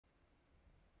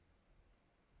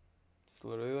It's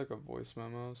literally like a voice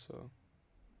memo, so.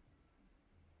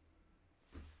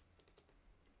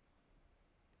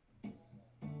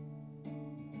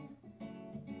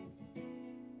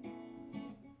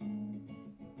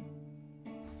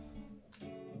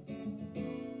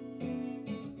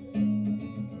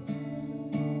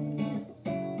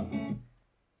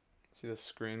 See the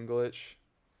screen glitch?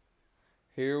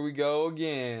 Here we go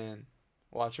again.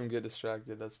 Watch him get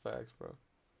distracted. That's facts, bro.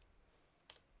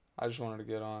 I just wanted to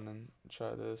get on and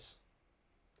try this.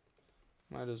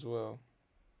 Might as well.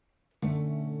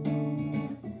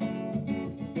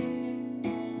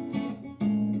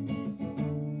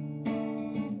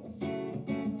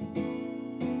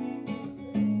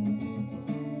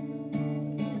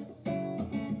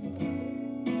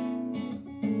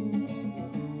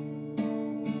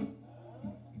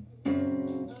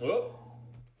 Oh.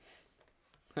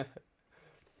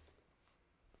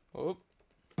 Oh.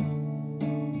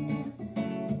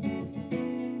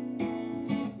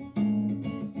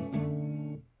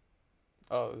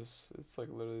 Oh, it's like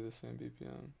literally the same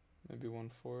BPM. Maybe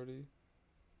 140.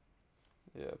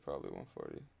 Yeah, probably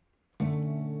 140.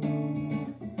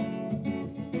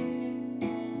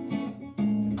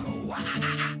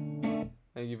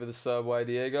 Thank you for the sub, Y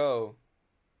Diego.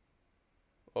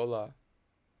 Hola.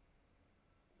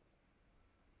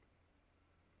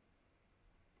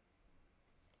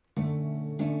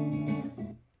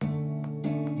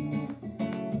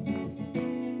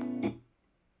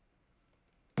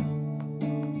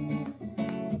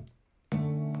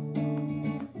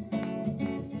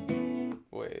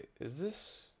 Wait, is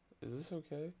this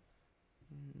okay?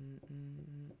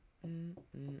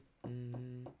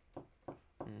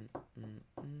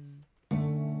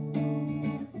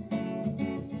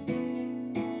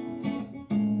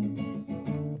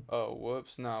 Oh,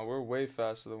 whoops. Nah, we're way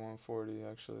faster than 140,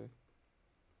 actually.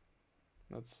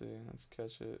 Let's see. Let's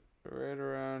catch it right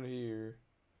around here.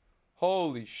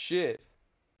 Holy shit.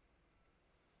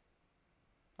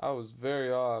 I was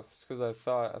very off. It's because I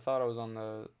thought I was on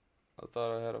the... I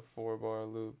thought I had a 4-bar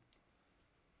loop.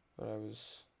 But I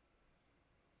was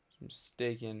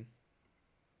mistaken.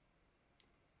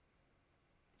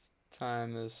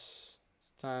 Let's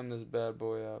time this bad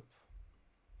boy up.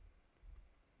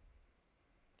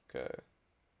 Okay.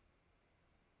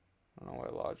 I don't know why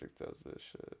Logic does this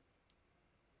shit.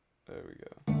 There we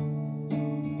go.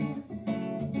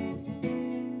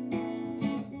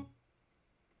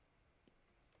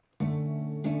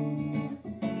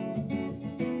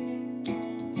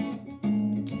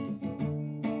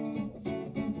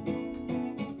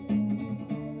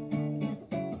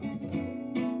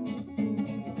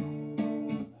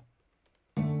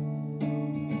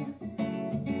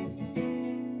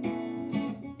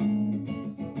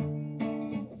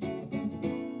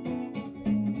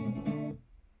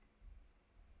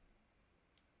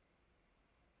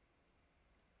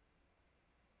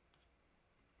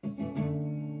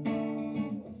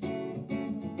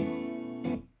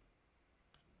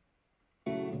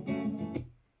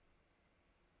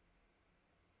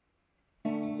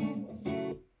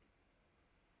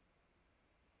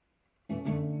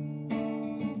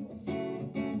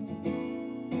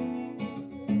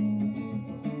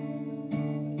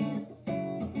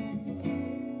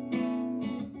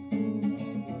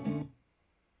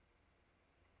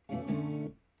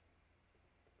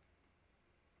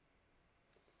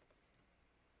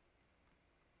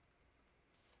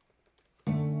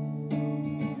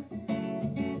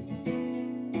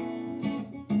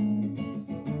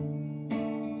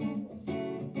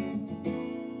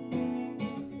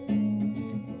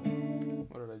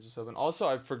 Also,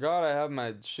 I forgot I have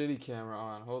my shitty camera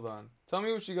on. Hold on. Tell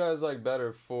me what you guys like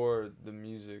better for the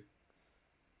music.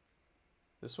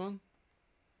 This one?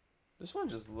 This one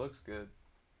just looks good,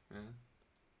 man.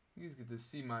 You guys get to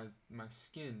see my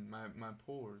skin, my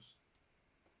pores.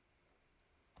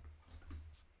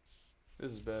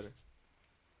 This is better.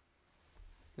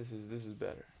 This is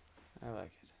better. I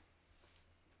like it.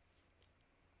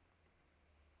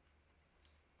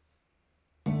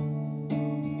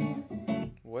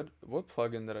 What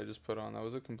plugin did I just put on? That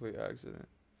was a complete accident.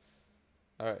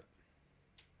 All right.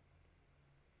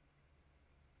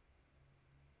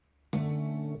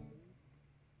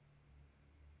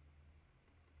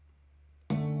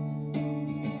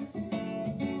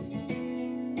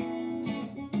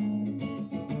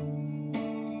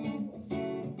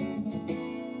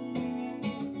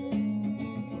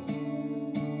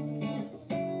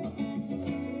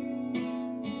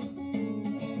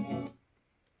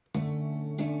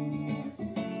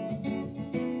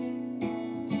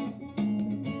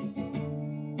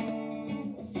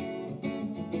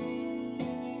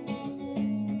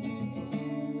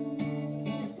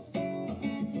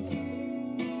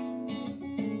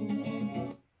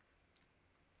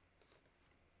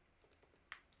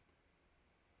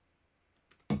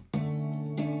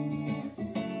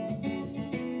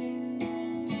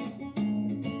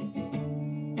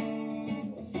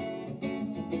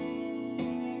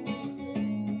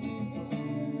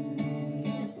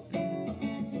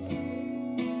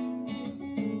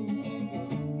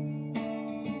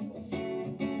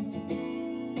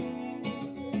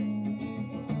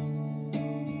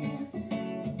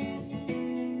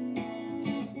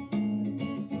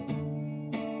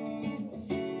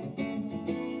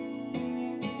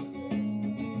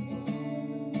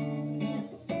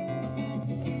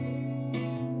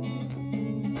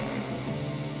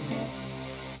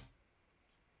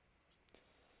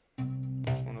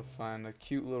 find a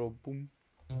cute little boom.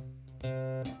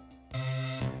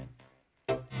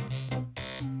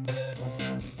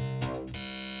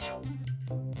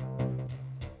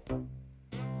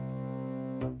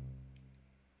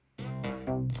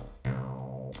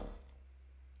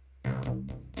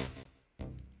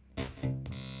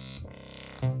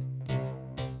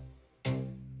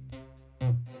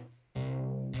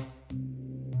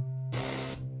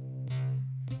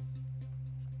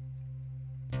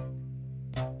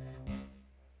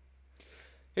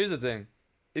 Here's the thing.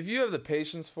 If you have the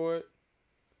patience for it,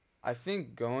 I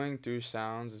think going through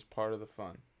sounds is part of the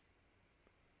fun.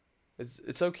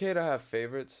 It's okay to have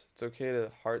favorites. It's okay to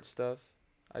heart stuff.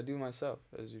 I do myself,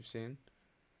 as you've seen.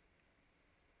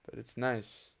 But it's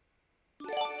nice.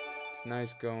 It's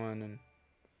nice going and...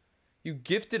 You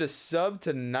gifted a sub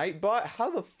to Nightbot?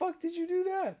 How the fuck did you do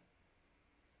that?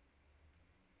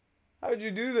 How did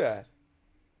you do that?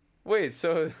 Wait,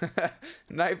 so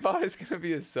Nightbot is gonna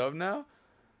be a sub now?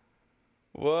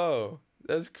 Whoa,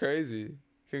 that's crazy.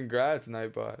 Congrats,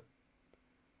 Nightbot.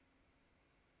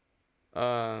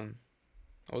 What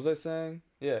was I saying?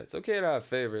 Yeah, it's okay to have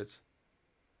favorites.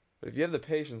 But if you have the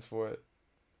patience for it,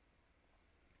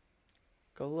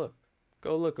 go look.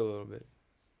 Go look a little bit.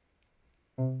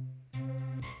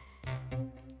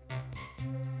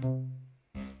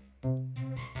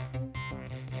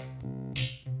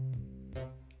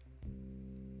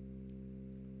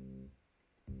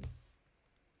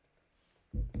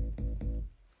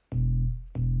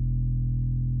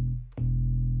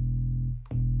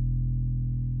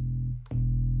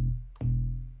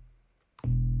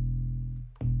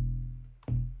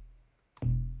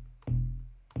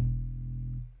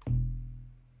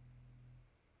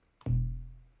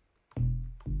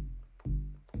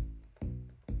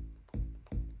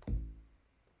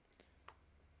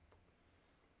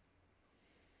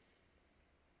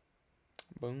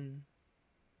 Boom.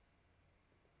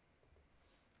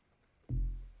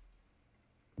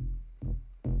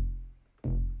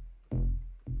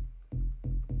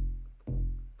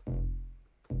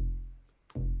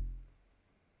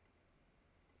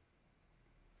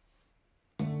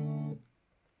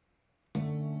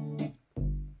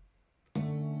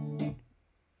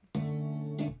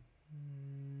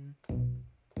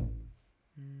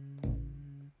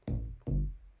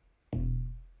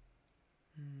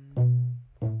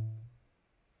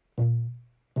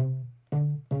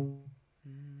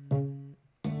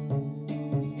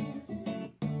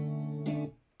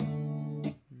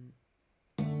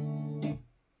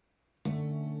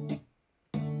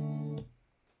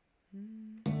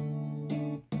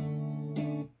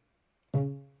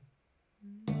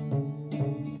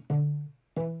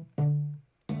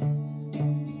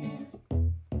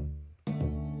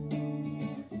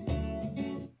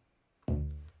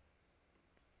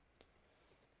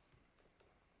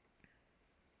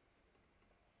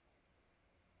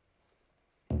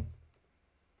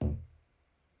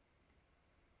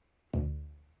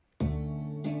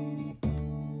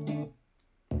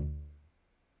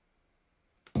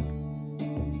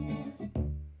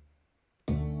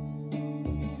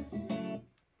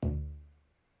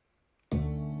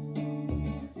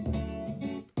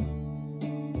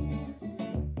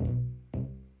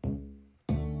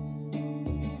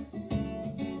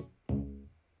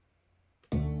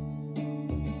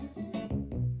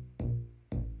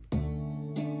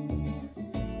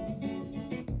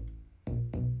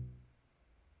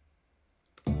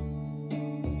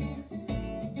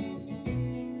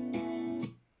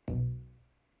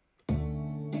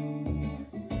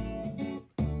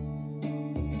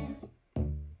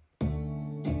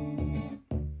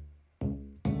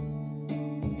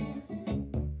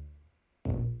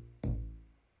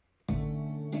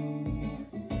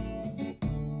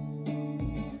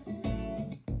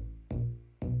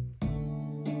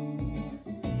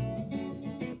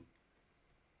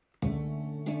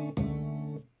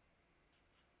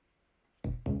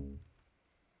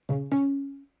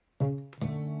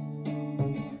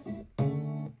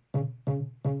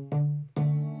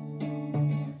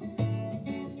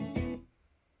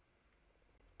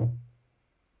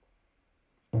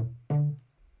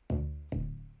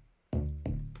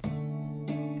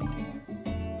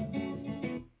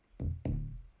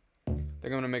 I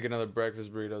think I'm gonna make another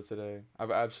breakfast burrito today. I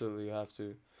absolutely have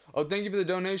to. Oh, thank you for the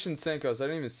donation, Senkos. I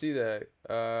didn't even see that.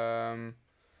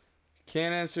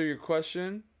 Can't answer your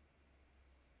question,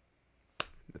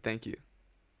 but thank you.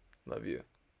 Love you.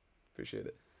 Appreciate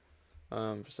it.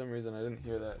 For some reason I didn't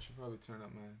hear that. I should probably turn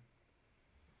up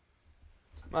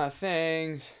my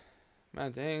things.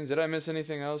 My things. Did I miss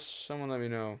anything else? Someone let me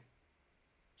know.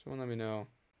 Someone let me know.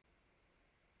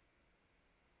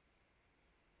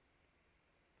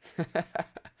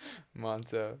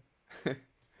 Monto. I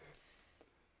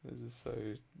just saw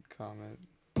your comment.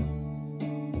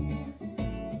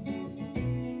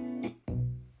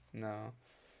 No.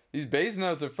 These bass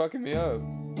notes are fucking me up.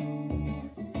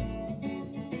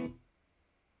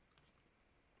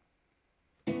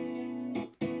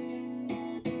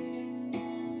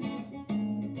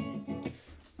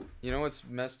 You know what's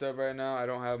messed up right now? I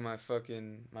don't have my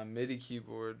MIDI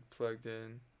keyboard plugged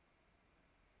in.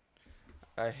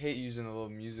 I hate using a little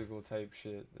musical type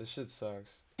shit. This shit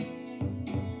sucks.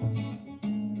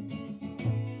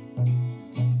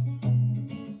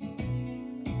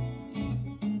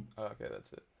 Oh, okay,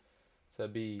 that's it. It's a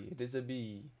B. It is a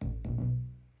B.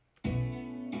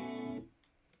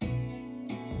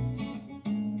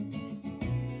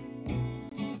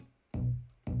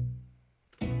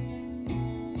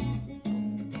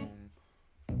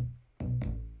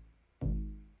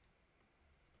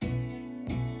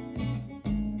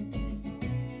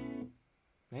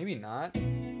 Maybe not.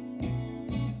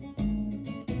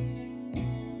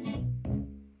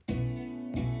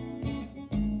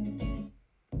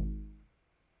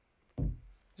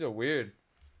 These are weird.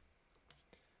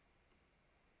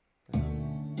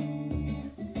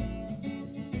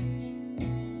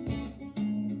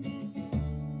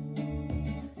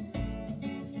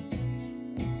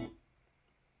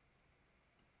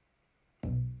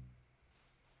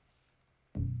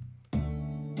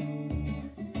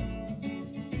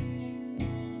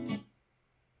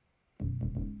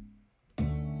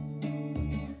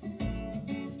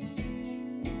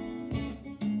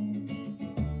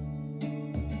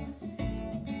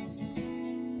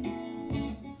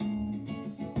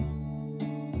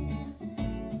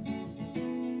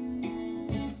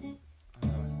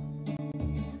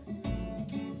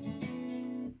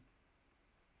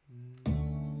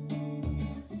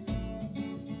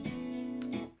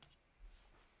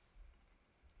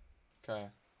 Okay,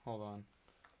 hold on.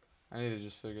 I need to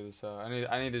just figure this out.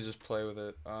 I need to just play with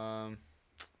it.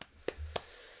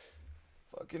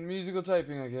 Fucking musical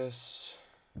typing, I guess.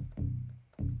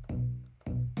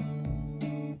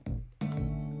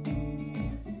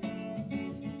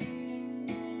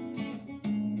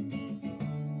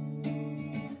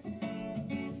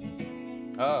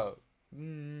 Oh.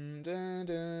 Dun,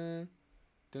 dun,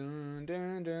 dun,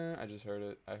 dun, dun. I just heard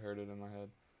it. I heard it in my head.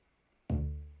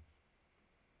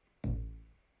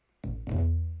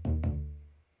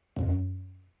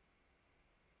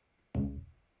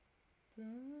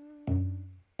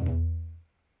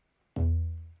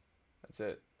 That's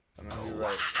it. I'm gonna be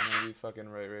right. I'm gonna be fucking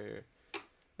right here.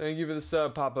 Thank you for the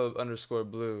sub,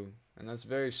 Papa_Blue. And that's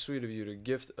very sweet of you to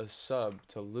gift a sub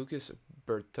to Lucas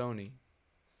Bertoni.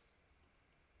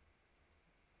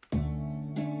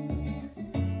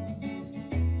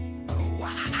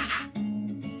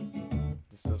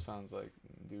 This still sounds like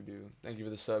doo-doo. Thank you for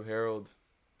the sub, Harold.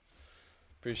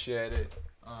 Appreciate it.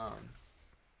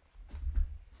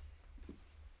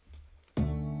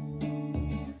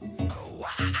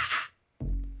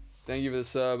 Thank you for the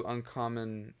sub,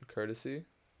 Uncommon Courtesy.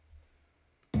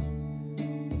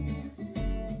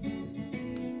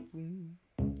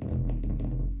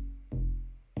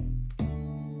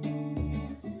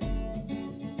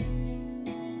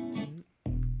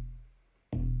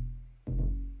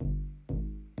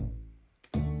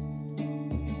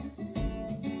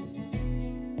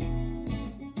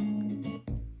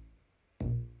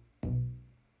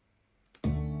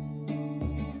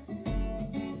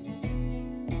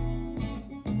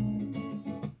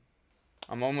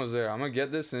 I'm almost there. I'm gonna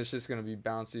get this and it's just gonna be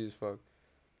bouncy as fuck.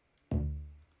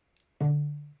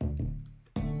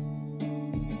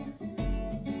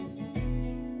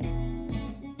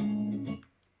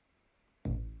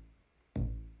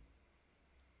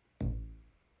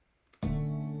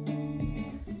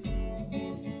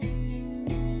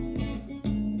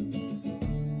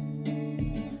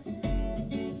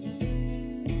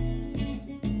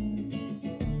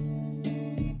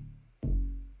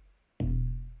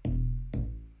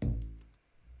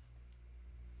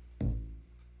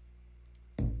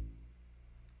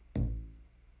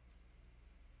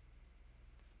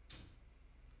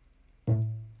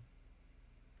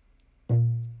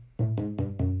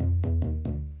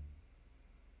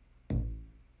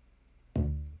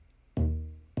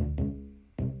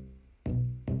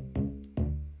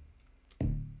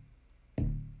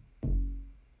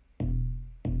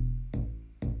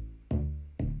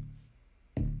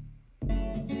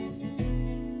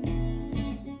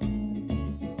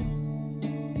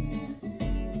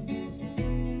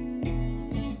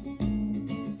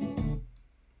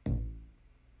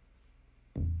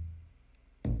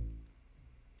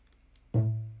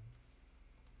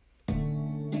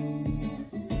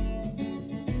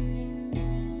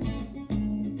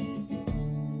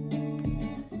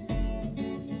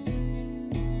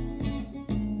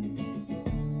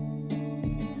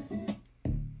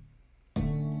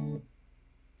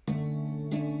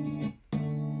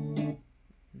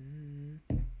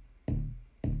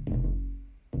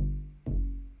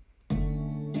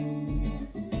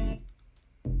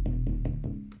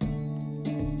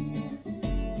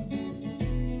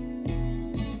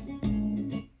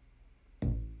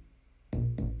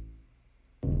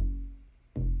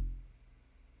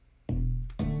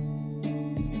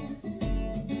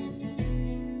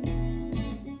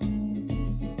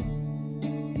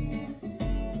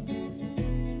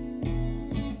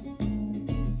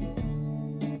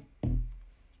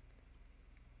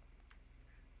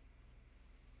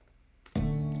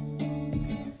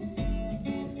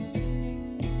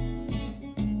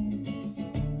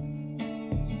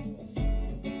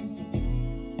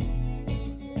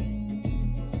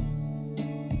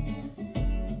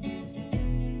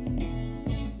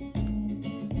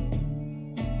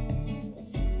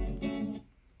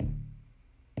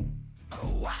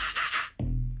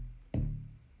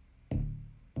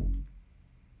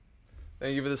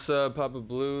 Thank you for the sub, Papa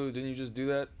Blue. Didn't you just do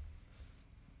that?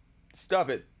 Stop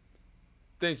it.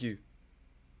 Thank you.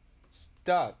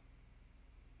 Stop.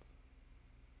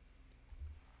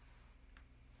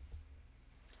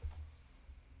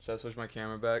 Should I switch my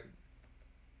camera back?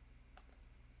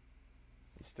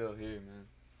 He's still here, man.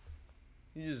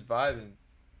 He's just vibing.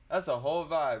 That's a whole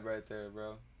vibe right there,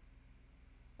 bro.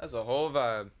 That's a whole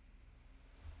vibe.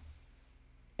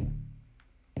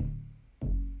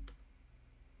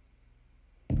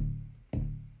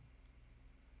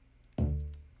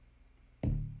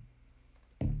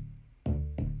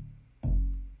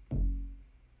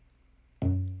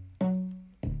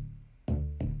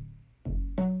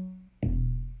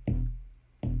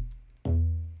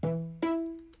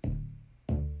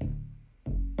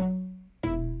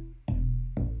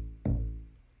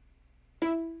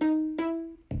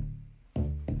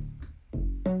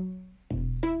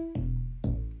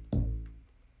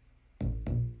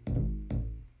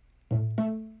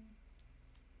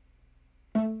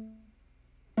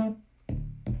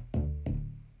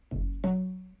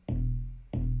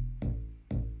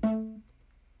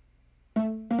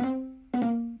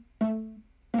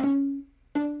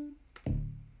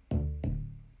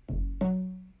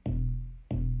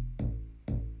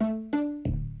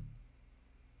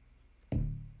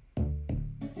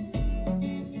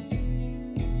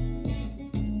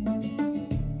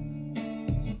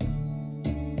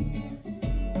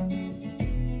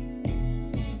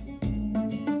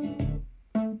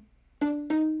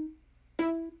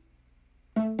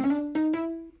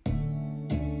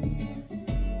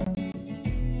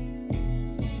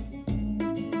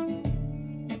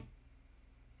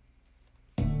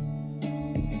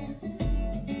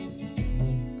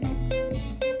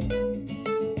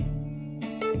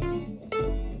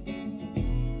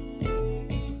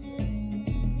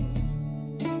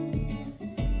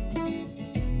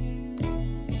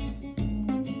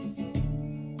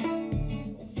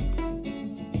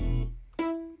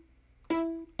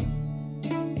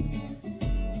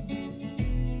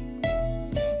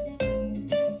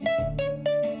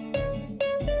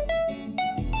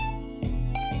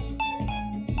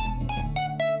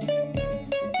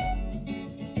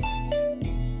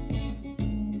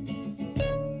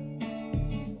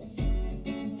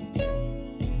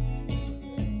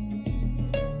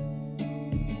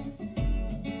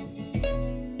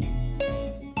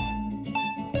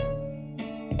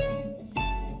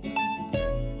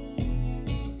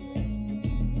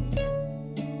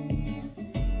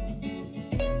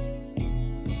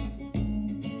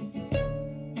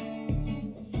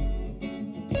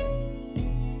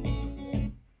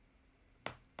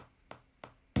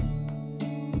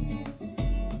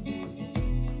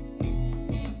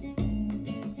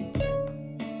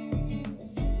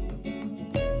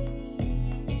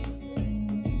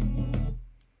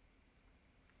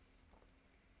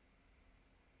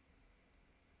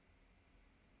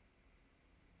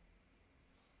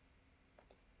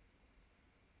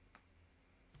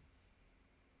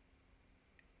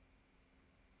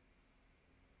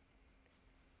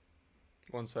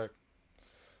 One sec.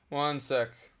 One sec.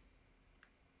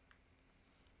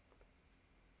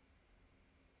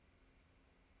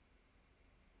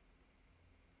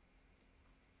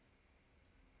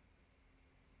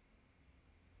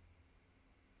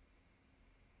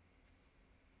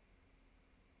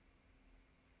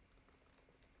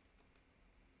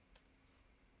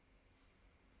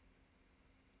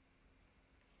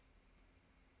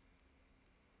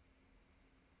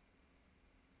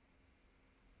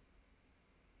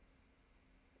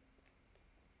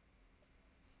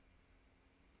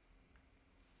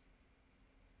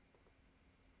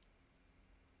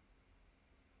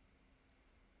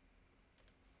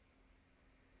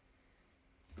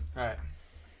 Alright.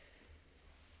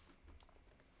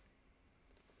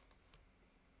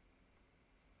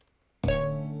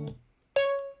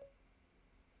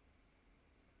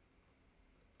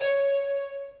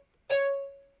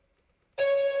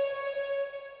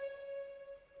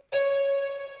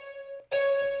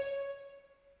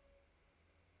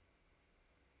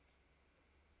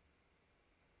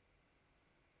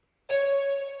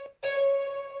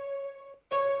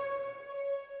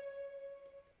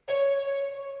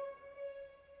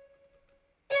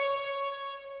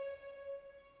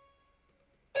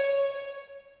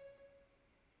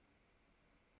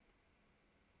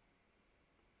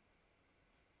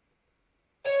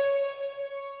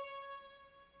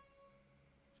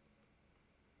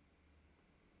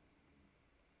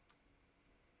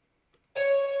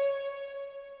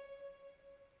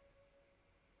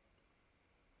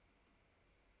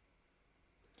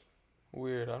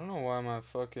 Weird. I don't know why my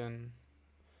fucking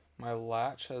My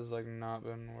latch has like not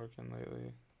been working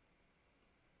lately.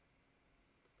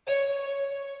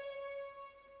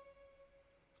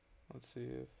 Let's see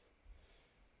if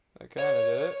that kind of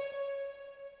did it.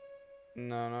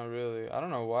 No, not really. I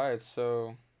don't know why it's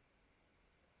so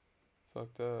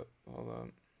fucked up. Hold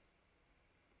on.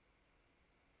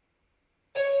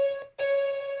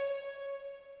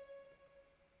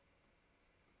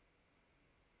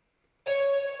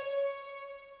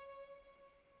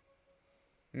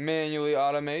 Manually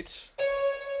automate.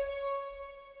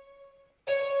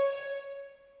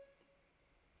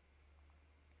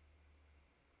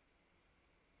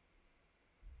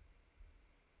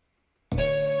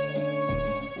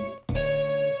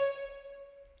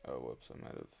 Oh, whoops, I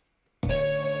might have.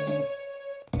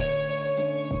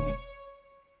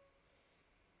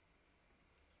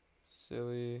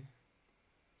 Silly.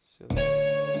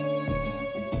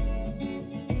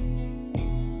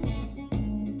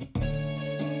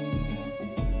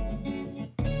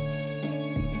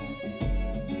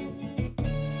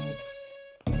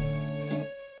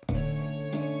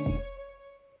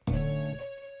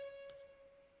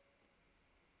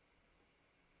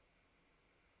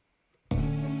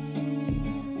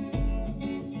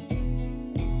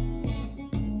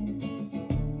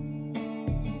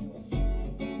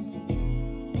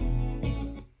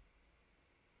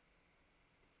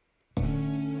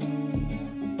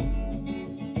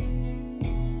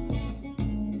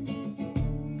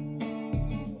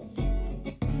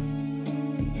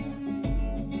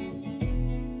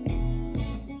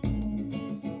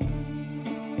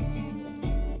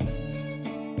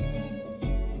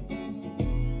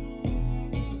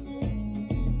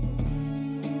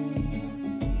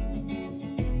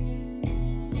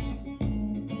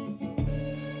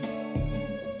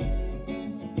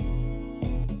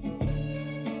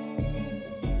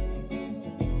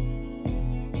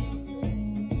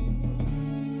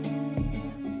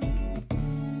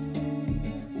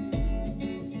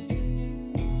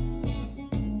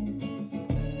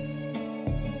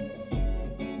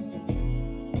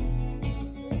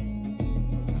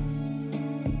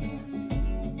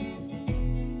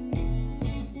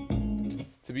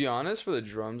 To be honest, for the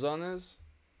drums on this,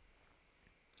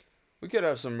 we could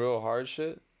have some real hard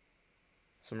shit,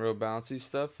 some real bouncy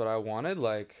stuff, but I wanted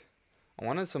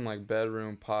some like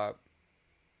bedroom pop.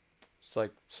 Just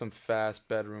like some fast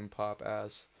bedroom pop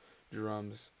ass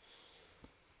drums.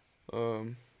 I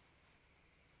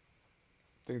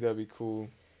think that'd be cool.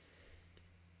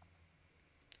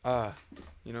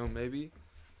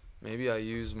 Maybe I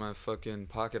use my fucking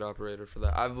pocket operator for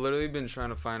that. I've literally been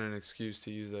trying to find an excuse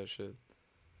to use that shit.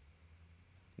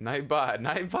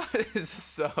 Nightbot is a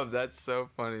sub. That's so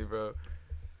funny, bro.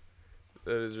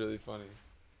 That is really funny.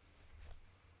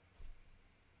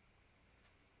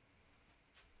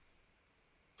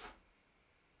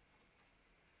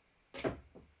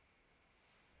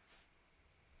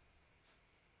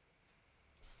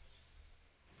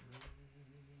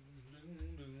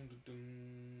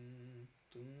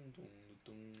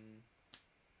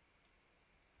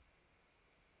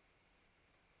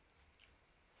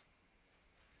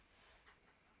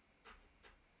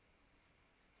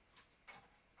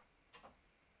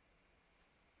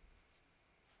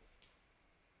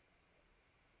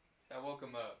 I woke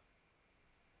him up.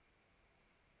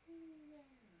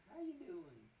 How you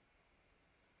doing?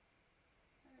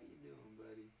 How you doing,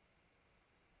 buddy?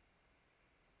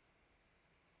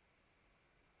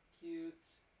 Cute.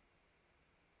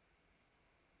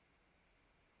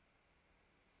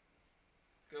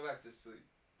 Go back to sleep.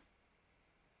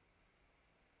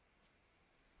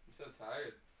 He's so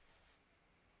tired.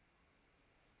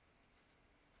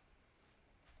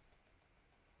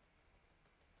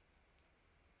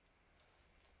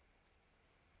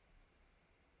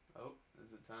 Oh,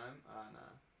 is it time? Ah, nah.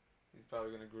 He's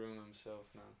probably gonna groom himself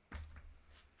now.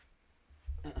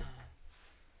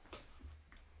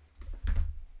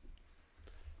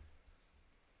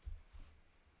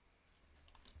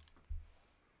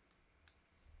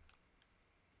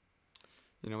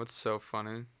 You know what's so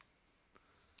funny?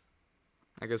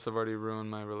 I guess I've already ruined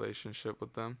my relationship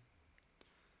with them.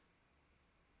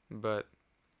 But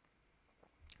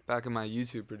back in my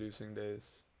YouTube producing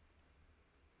days,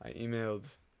 I emailed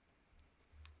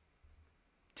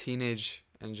Teenage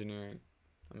Engineering.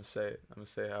 I'm gonna say it. I'm gonna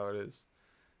say how it is.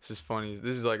 This is funny.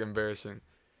 This is like embarrassing.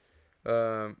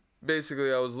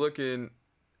 Basically, I was looking.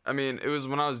 I mean, it was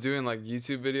when I was doing like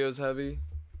YouTube videos heavy,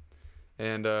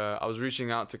 and I was reaching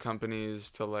out to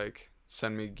companies to like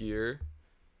send me gear.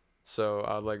 So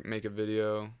I'd like make a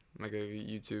video, like a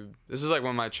YouTube. This is like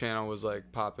when my channel was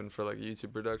like popping for like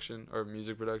YouTube production or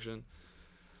music production,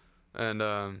 and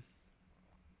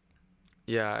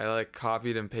Yeah, I like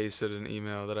copied and pasted an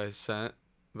email that I sent,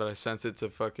 but I sent it to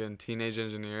fucking Teenage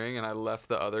Engineering and I left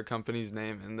the other company's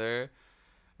name in there.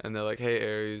 And they're like, "Hey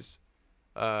Aries,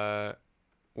 uh,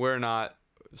 we're not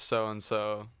so and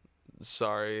so.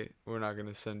 Sorry, we're not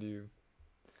gonna send you."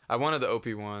 I wanted the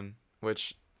OP1,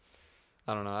 which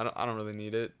I don't know. I don't really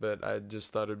need it, but I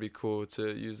just thought it'd be cool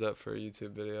to use that for a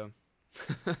YouTube video.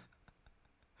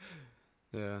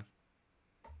 Yeah.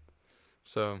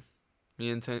 So, me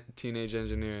and Teenage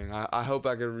Engineering. I hope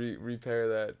I could repair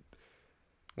that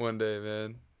one day,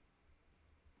 man.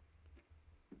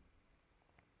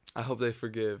 I hope they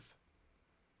forgive.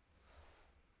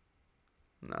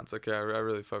 Nah, it's okay. I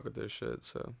really fuck with their shit.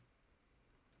 So,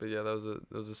 but yeah, that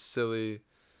was a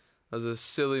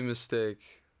silly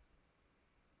mistake.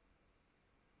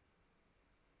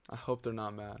 I hope they're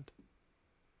not mad.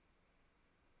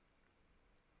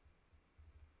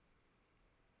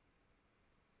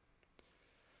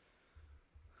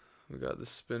 We got the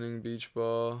spinning beach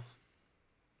ball.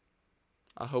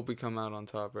 I hope we come out on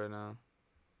top right now.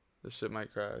 This shit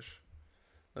might crash.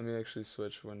 Let me actually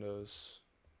switch windows.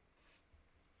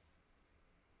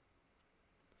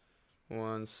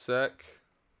 One sec.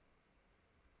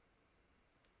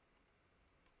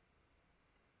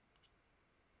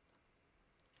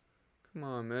 Come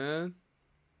on, man.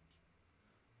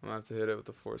 I'm gonna have to hit it with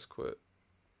the force quit.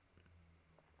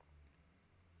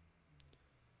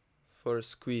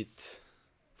 Force quit.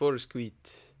 Force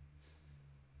quit.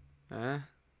 Eh?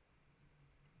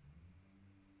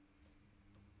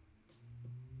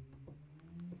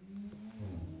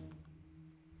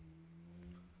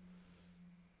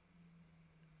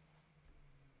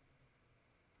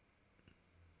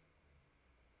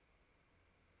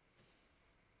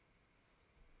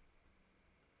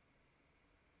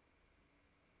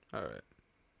 Alright.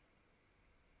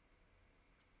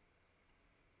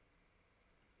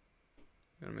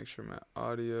 Gotta make sure my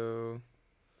audio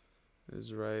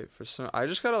is right. For some, I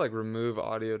just gotta like remove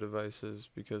audio devices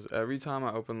because every time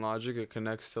I open Logic, it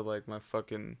connects to like my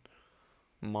fucking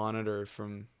monitor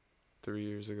from 3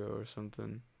 years ago or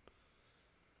something.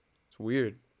 It's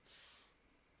weird.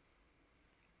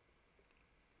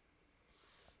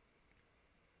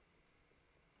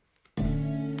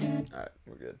 Alright,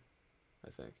 we're good,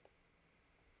 I think.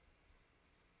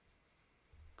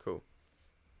 Cool.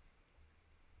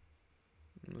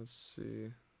 Let's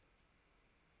see.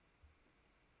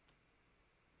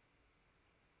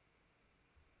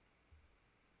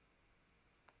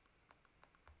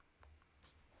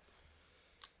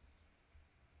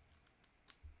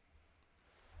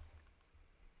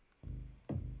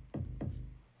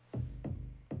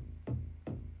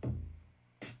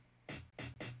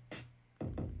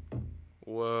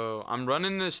 Whoa, I'm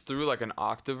running this through like an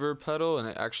Octaver pedal and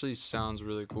it actually sounds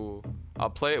really cool. I'll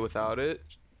play it without it.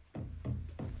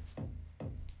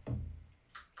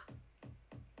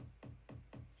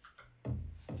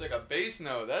 It's like a bass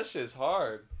note. That shit's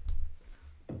hard.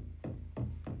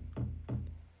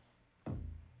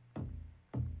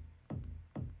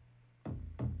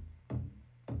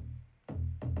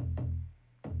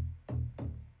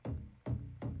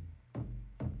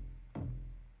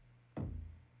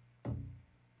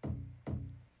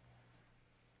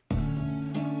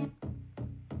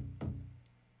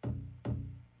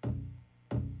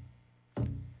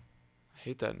 I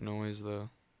hate that noise though.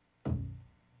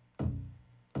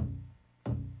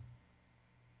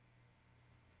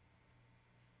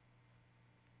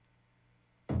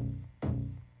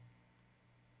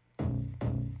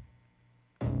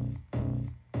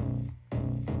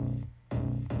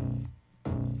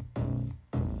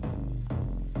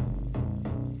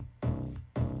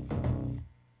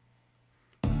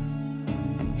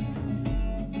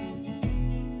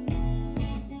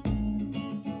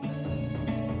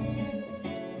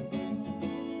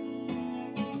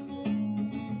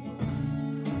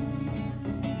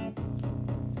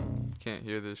 Can't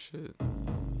hear this shit.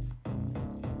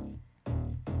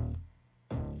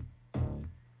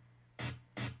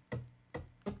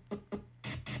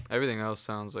 Everything else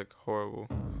sounds like horrible.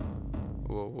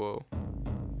 Whoa, whoa.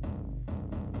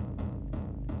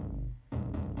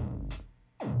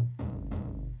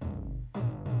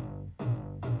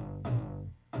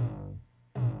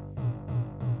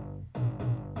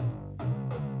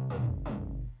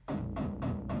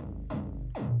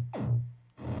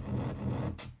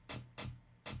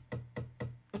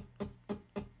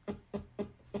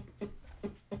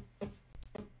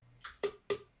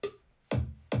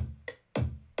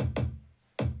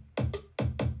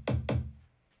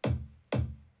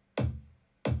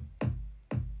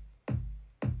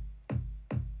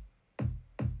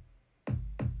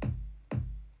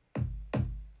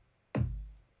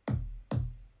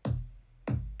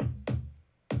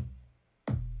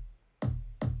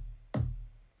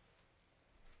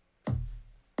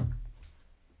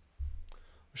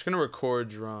 just gonna record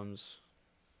drums.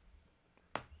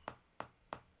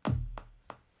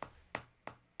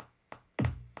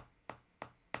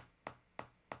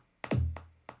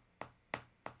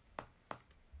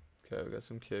 Okay, we got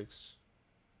some kicks.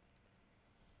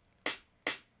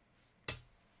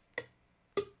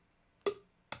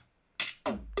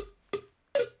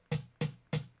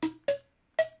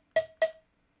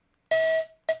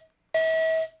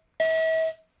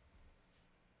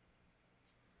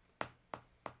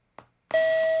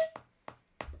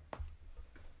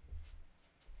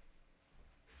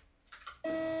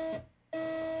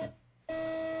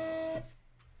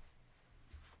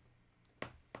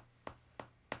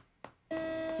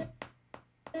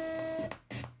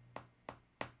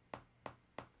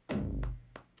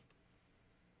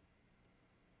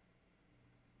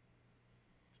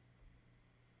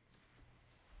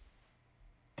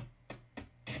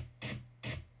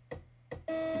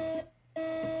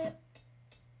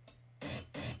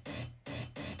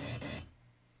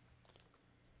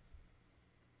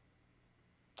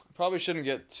 Probably shouldn't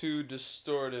get too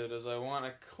distorted as I want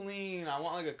like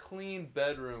a clean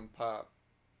bedroom pop.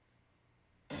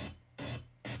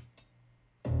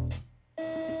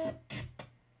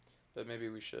 But maybe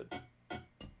we should.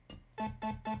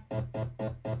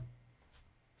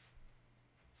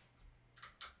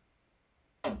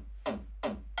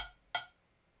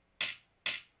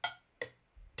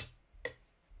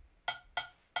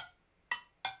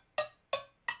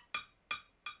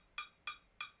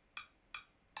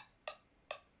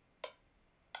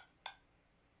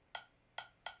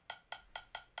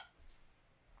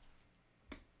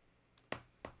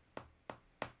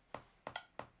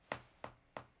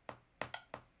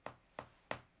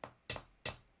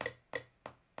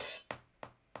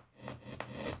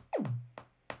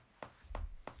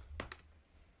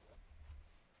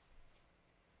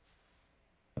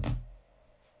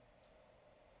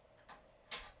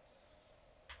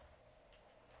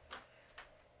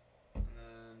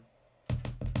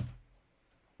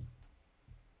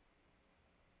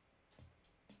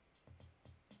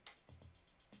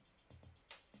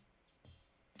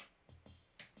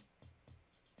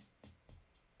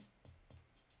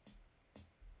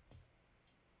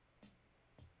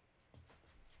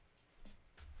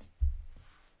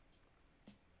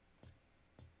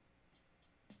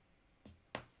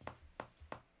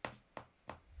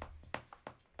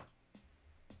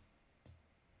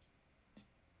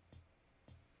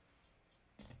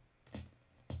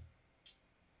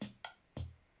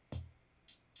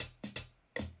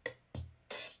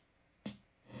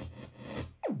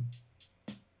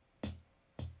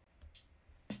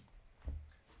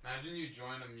 Imagine you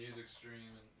join a music stream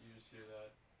and you just hear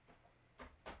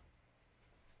that.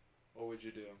 What would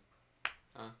you do?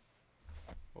 Huh?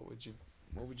 What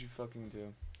would you fucking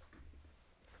do?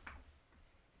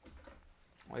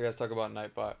 Well, you guys talk about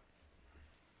Nightbot.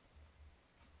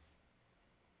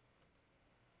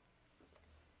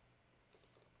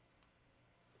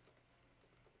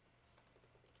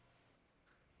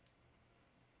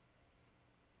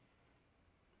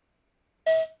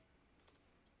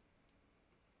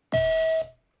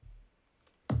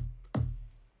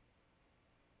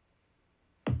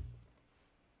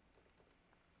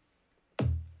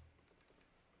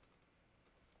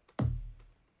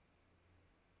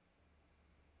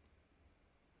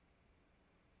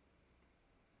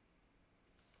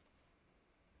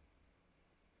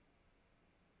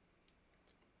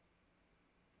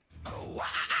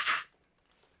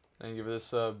 And give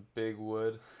this a big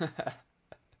wood.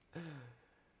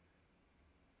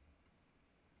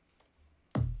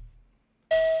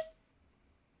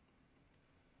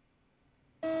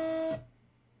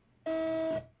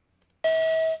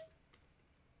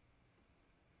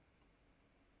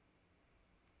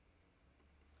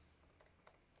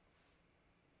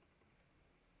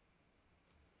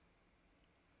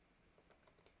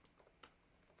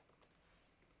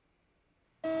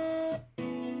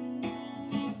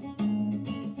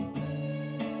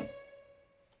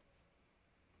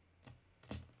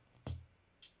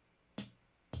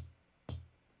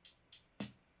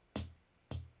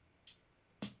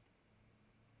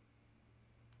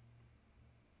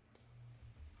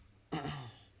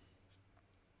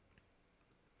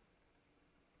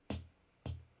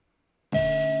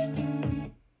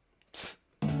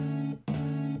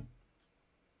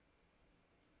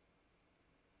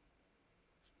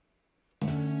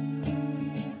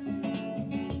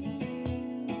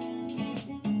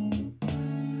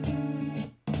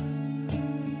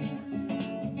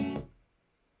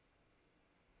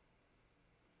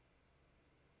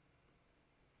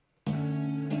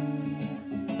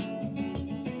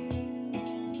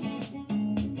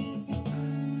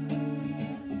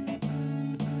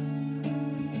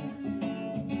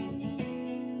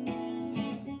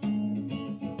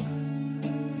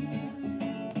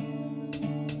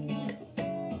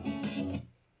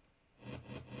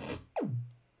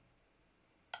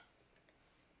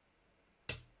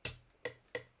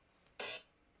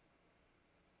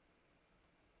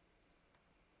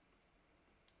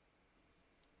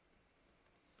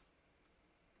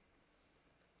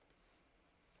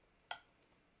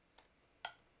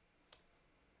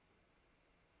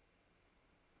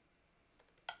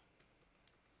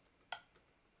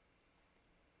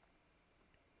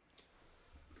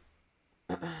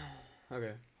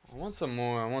 Okay. I want some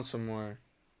more. I want some more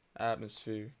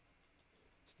atmosphere.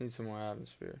 Just need some more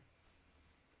atmosphere.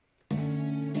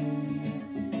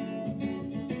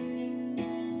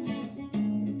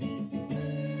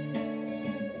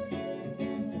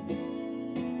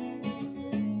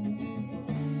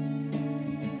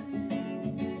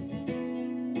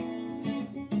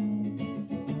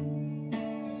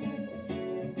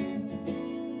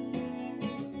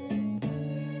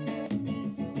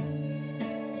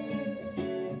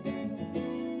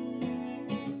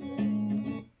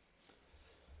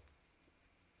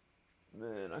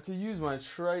 Man, I could use my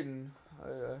Triton. I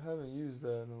haven't used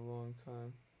that in a long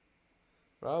time.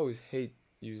 But I always hate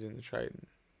using the Triton.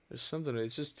 There's something,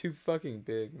 it's just too fucking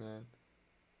big, man.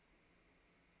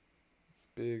 It's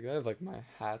big. I have like my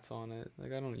hats on it.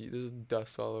 Like I don't, there's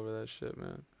dust all over that shit,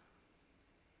 man.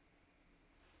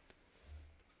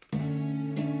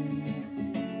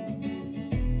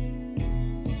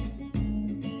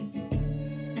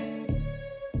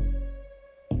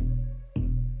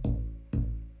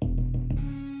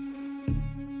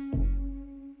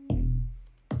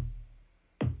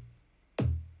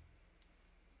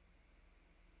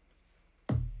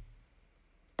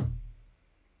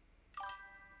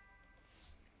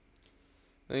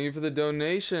 Thank you for the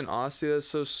donation, Aussie. That's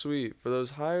so sweet. For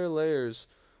those higher layers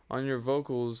on your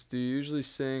vocals, do you usually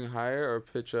sing higher or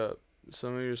pitch up?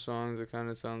 Some of your songs, it kind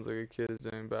of sounds like a kid is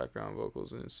doing background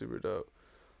vocals, and it's super dope.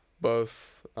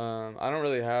 Both. I don't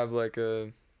really have like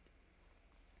a,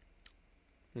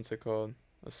 what's it called?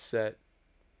 A set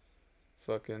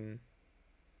fucking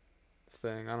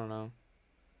thing. I don't know.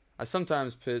 I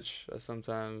sometimes pitch. I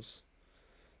sometimes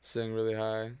sing really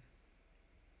high.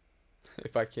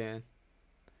 If I can.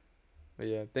 But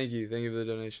yeah, thank you. Thank you for the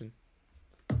donation.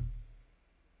 I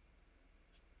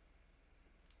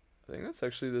think that's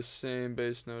actually the same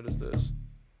bass note as this.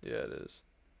 Yeah, it is.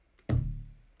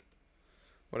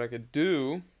 What I could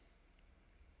do...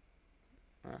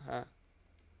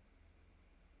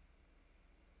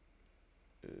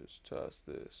 is toss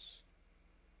this.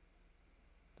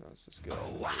 Toss this guy.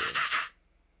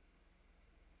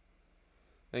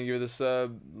 Thank you for the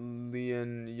sub,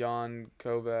 Leon Jan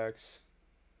Kovacs.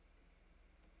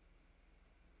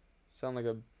 Sound like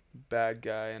a bad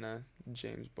guy in a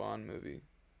James Bond movie.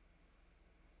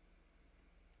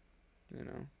 You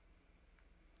know?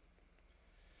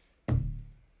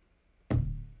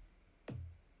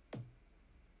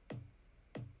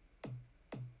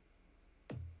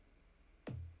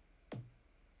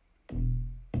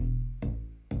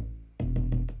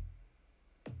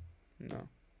 No.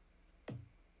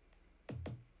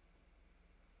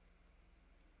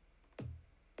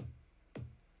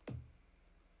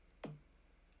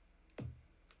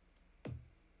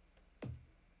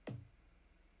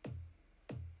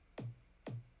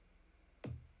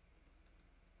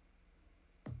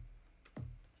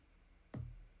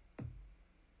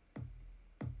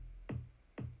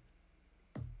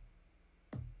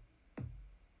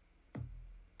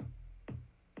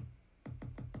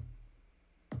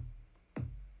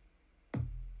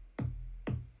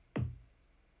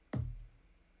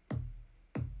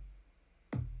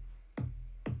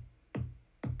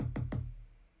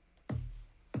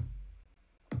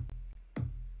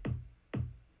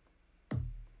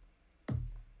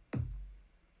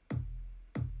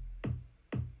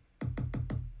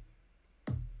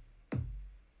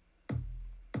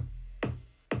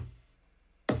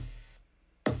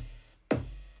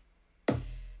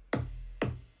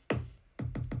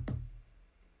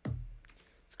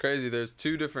 Crazy, there's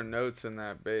two different notes in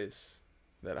that bass.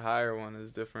 That higher one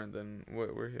is different than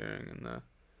what we're hearing in the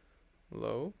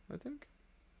low, I think.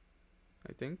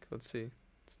 Let's see.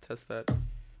 Let's test that.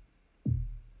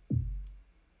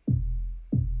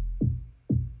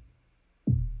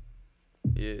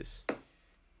 Yes.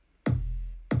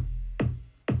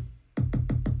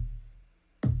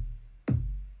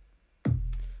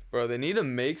 Bro, they need to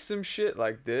make some shit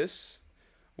like this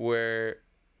where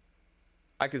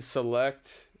I could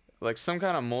select like some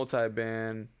kind of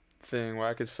multi-band thing where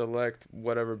I could select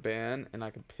whatever band and I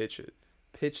could pitch it.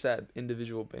 Pitch that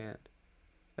individual band.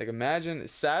 Like imagine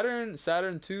Saturn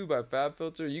 2 by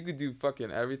FabFilter, you could do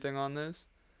fucking everything on this.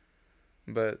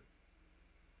 But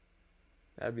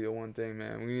that'd be the one thing,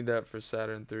 man. We need that for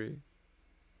Saturn 3.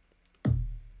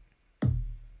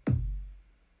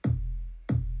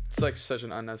 It's like such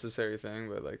an unnecessary thing,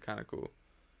 but like kind of cool.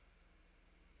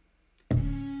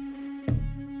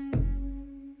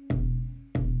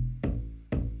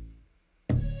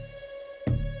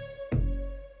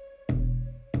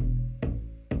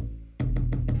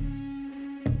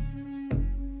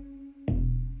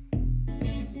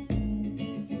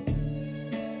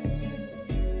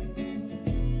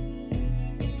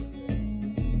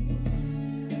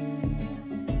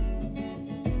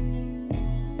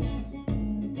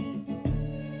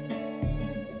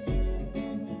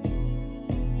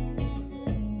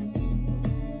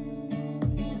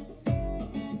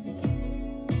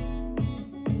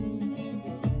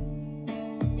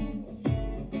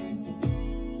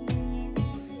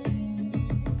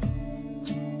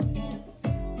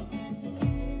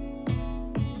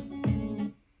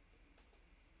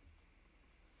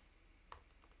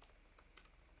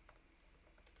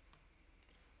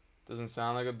 Doesn't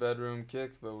sound like a bedroom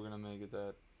kick, but we're gonna make it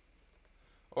that.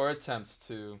 Or attempt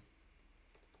to.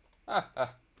 Ah,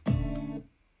 ah.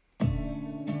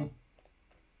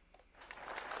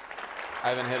 I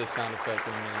haven't hit a sound effect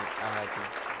in a minute. I had to.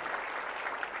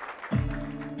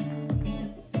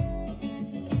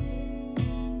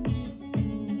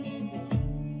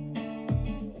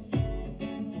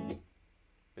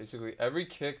 Basically, every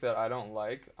kick that I don't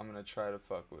like, I'm gonna try to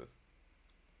fuck with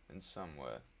in some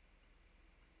way.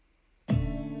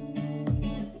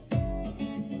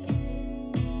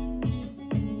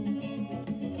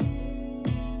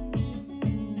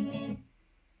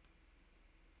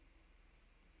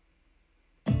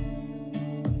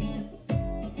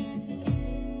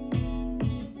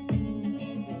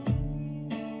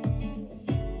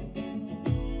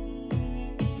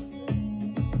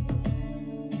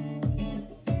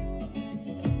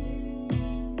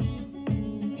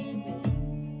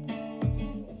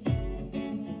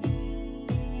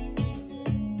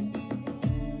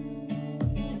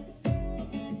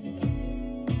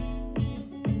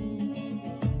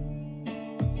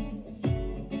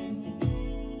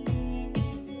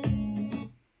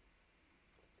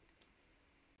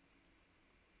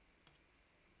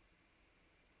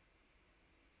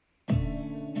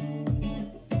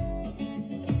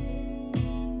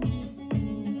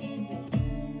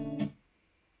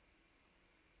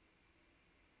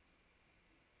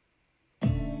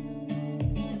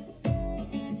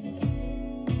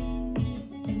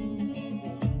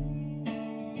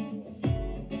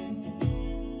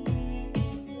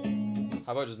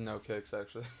 How about just no kicks,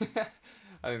 actually?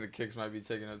 I think the kicks might be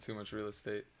taking up too much real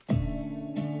estate.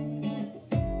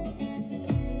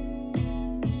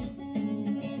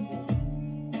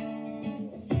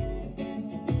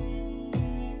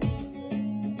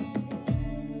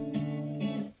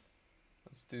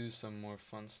 Let's do some more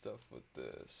fun stuff with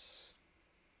this.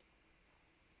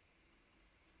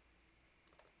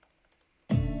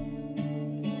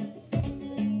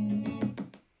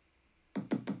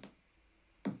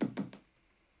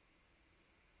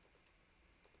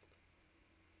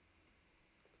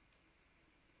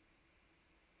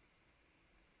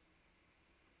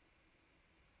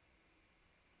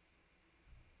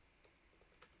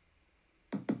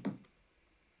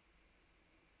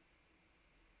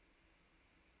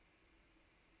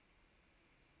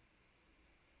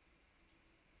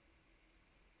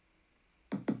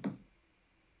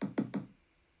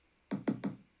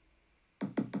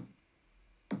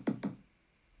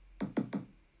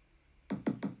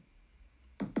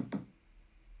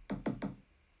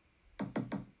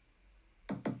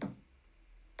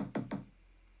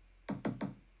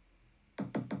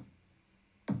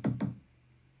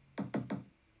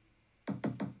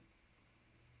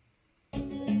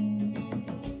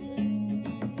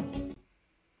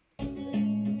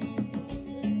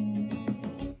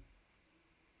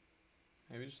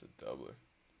 Maybe just a doubler.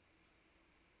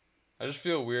 I just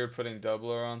feel weird putting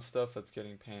doubler on stuff that's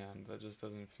getting panned. That just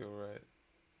doesn't feel right.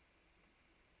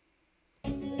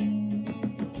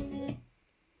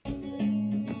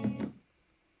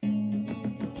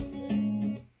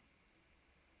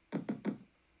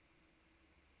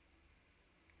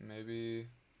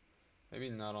 Maybe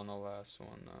not on the last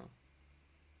one though.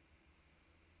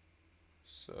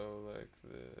 So like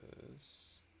this.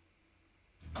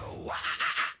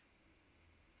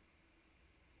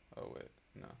 Oh wait,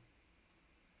 no.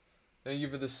 Thank you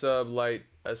for the sub, Light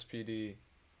SPD.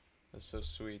 That's so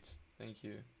sweet. Thank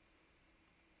you.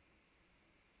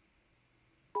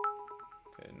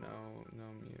 Okay, no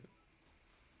mute.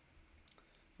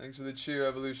 Thanks for the cheer,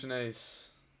 Evolution Ace.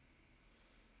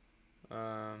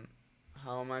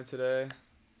 How am I today?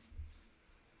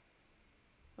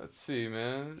 Let's see,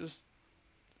 man. Just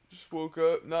woke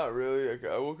up. Not really.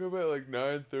 I woke up at like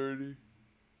 9:30.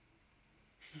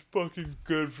 It's fucking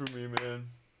good for me, man.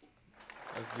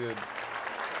 That's good.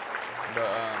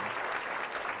 But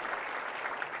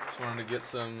just wanted to get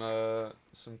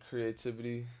some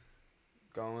creativity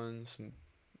going,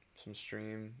 some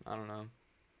stream. I don't know.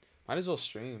 Might as well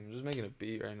stream. I'm just making a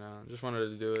beat right now. Just wanted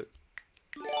to do it.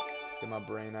 Get my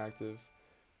brain active.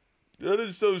 That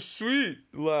is so sweet,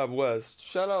 Lab West.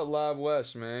 Shout out Lab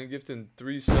West, man. Gifting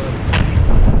 3 subs.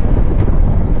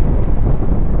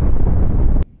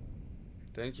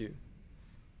 Thank you.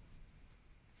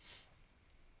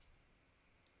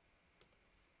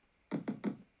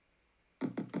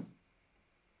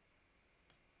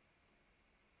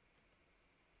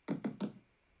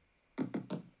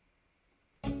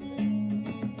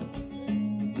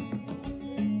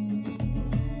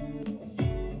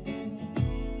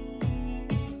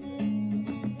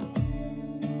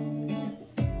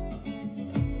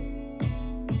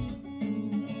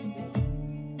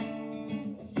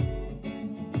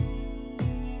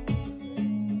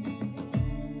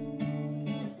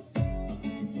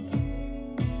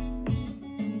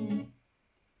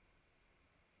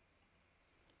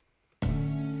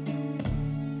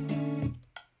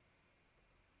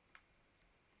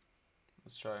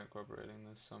 try incorporating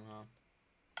this somehow.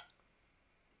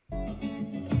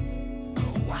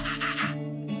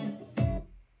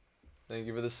 Thank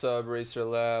you for the sub, Racer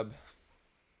Lab.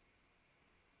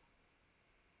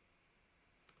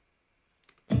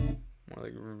 More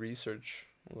like research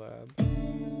lab.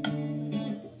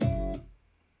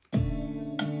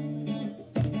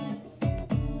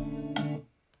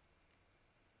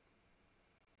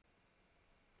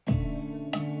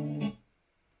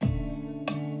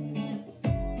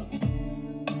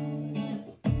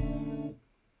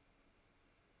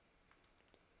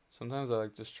 Sometimes I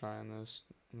like just trying this,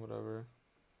 whatever.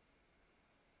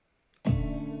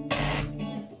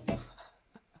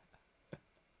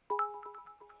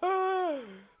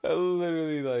 I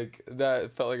literally, like,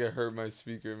 that felt like it hurt my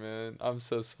speaker, man. I'm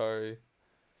so sorry.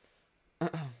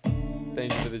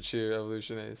 Thank you for the cheer,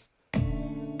 Evolution Ace.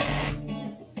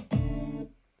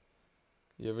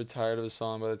 You ever tired of a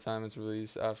song by the time it's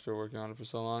released after working on it for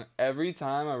so long? Every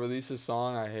time I release a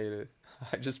song, I hate it.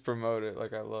 I just promote it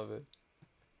like I love it.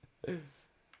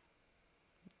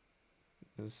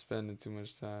 I'm spending too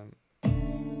much time.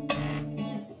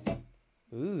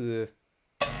 Ugh.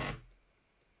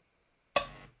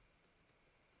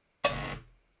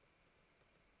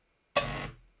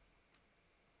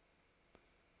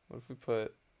 What if we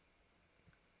put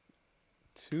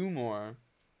 2 more?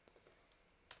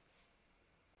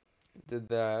 Did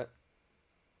that.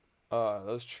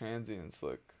 Those transients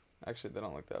look... Actually, they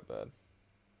don't look that bad.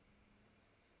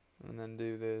 And then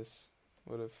do this.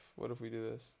 What if we do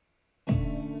this?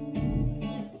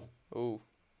 Oh.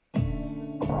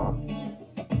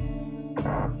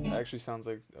 That actually sounds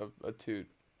like a toot.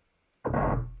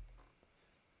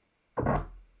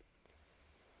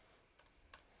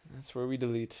 That's where we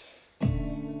delete.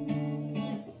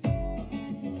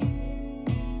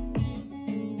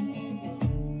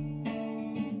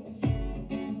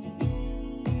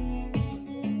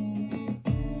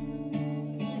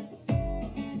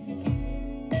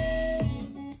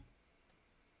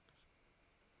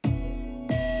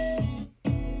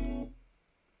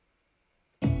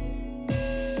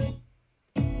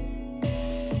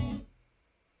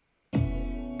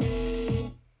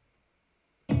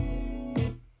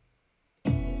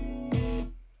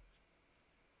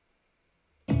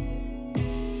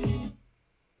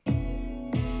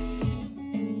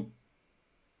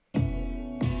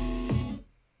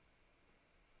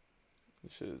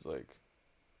 This shit is like...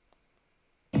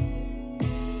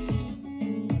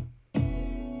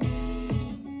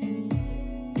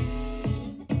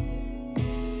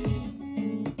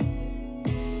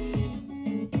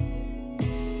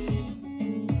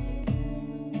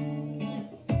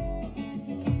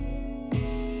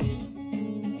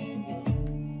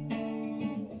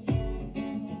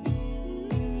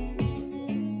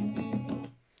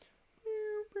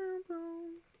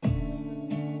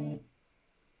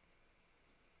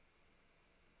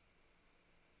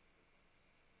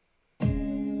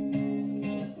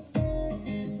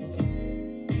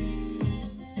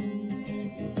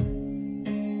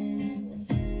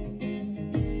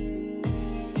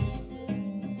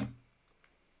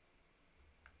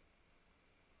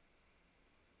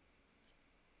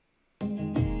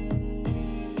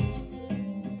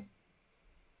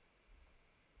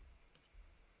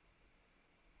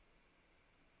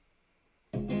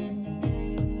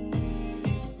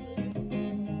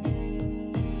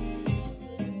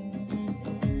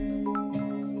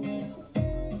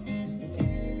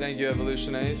 Thank you,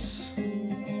 Evolution Ace,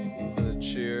 for the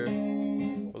cheer.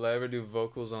 Will I ever do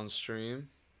vocals on stream?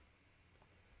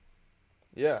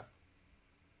 Yeah.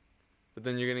 But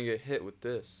then you're gonna get hit with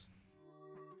this.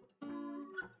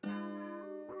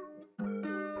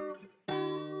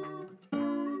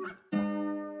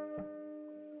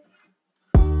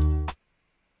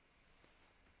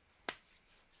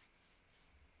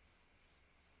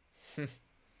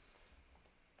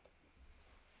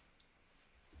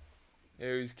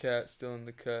 Aries cat still in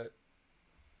the cut.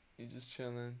 He's just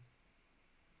chilling.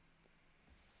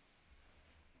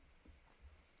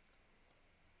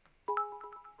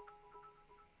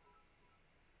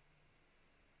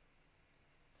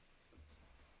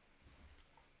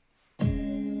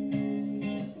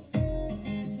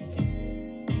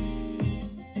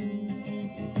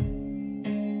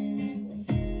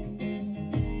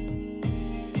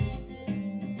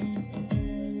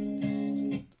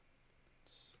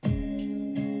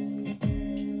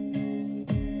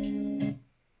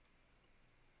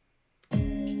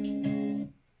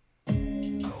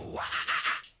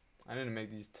 I need to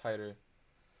make these tighter.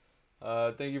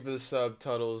 Thank you for the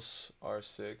subtitles,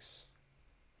 R6.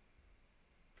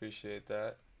 Appreciate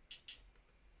that.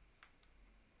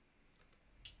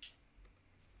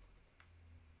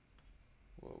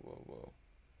 Whoa, whoa, whoa.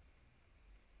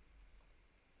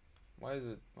 Why is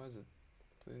it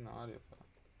deleting the audio file?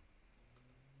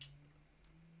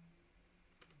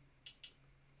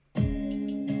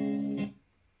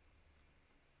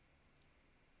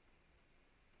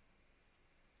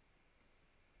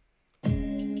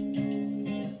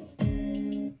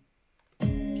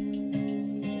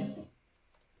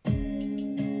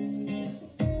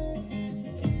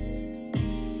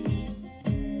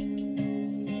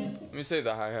 Let me save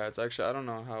the hi-hats. Actually, I don't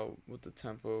know what the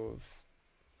tempo of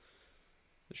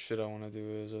the shit I want to do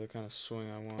is, or the kind of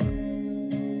swing I want.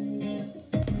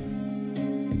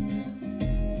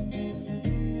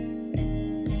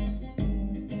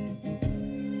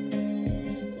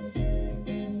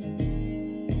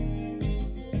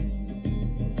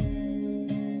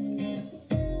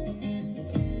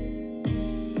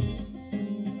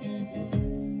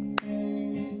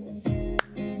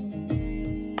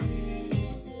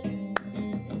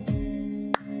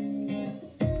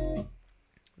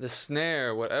 The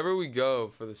snare, whatever we go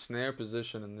for the snare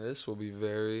position in this will be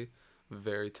very,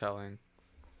 very telling.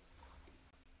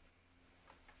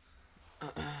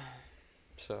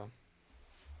 So.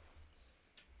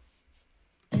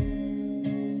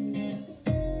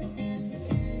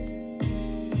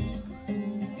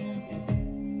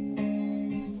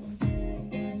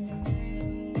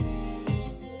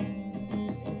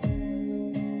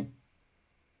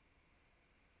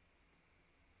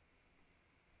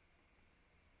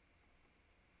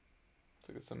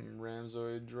 Look at some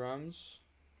Ramzoid drums.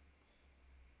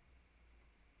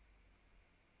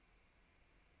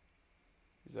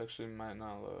 These actually might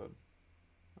not load.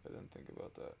 I didn't think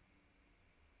about that.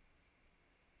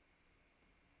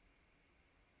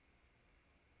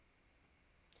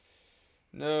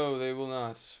 No, they will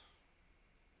not.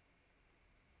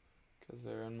 Because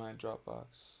they're in my Dropbox.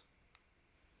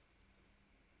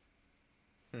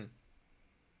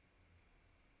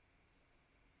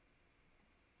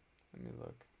 Let me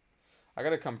look. I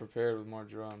gotta come prepared with more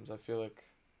drums. I feel like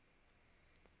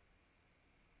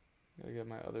I gotta get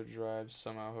my other drives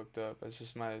somehow hooked up. It's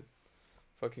just my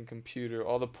fucking computer.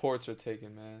 All the ports are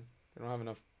taken, man. They don't have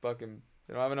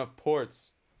enough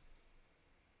ports.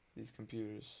 These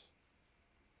computers.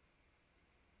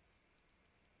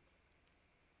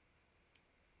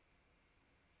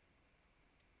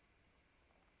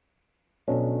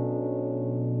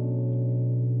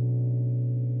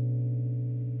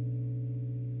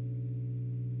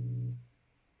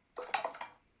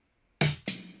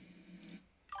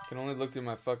 I can only look through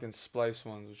my fucking splice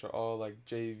ones, which are all like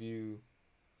JView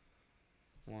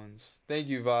ones. Thank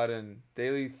you, Vaden.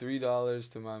 Daily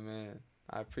 $3 to my man.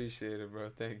 I appreciate it, bro.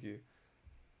 Thank you.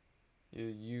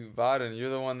 You Vaden, you're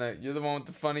the one with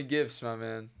the funny gifts, my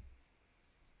man.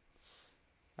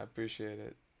 I appreciate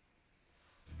it.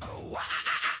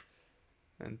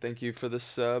 And thank you for the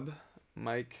sub,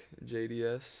 Mike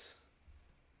JDS.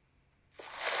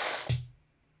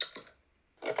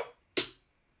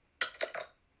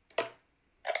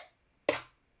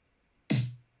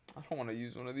 I don't want to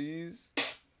use one of these.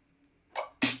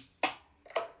 It's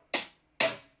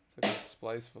like a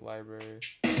splice for library.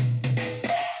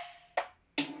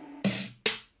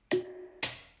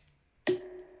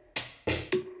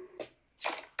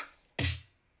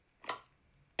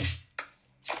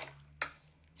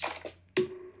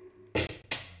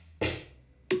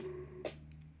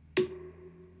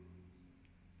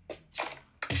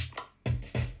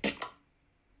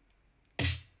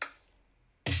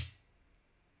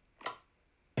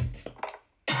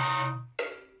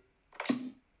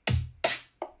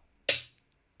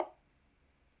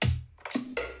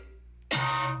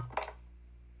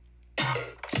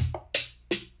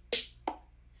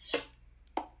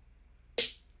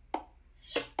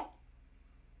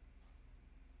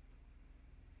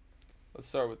 Let's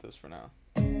start with this for now.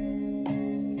 The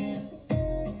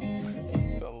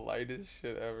lightest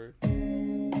shit ever.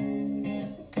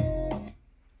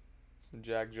 Some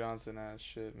Jack Johnson ass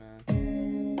shit, man.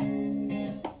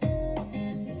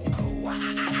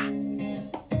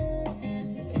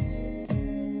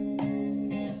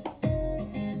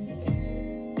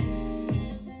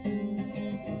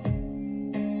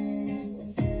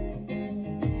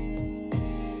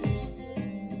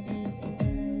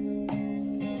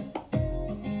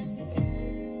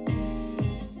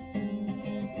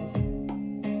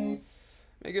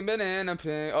 Make a banana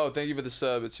ping. Oh, thank you for the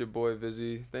sub. It's your boy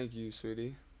Vizzy. Thank you,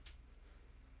 sweetie.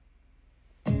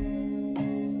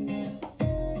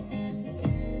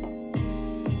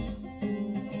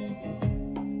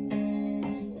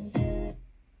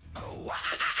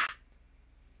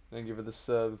 Thank you for the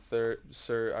sub,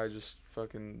 sir. I just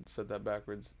fucking said that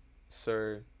backwards.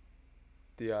 Sir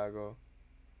Thiago.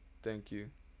 Thank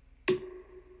you.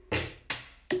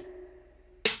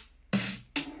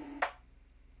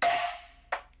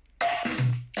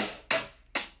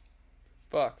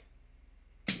 Fuck.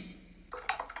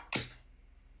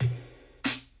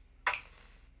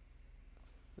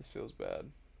 This feels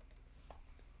bad.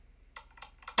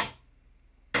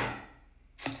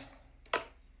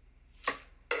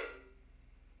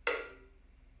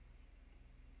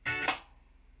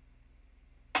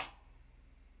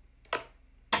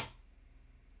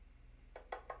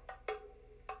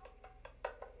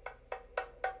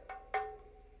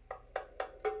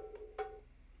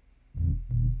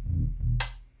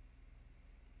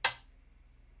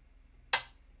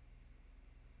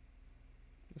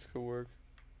 This could work.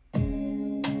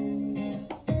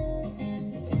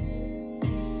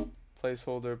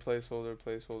 Placeholder, placeholder,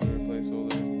 placeholder,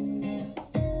 placeholder.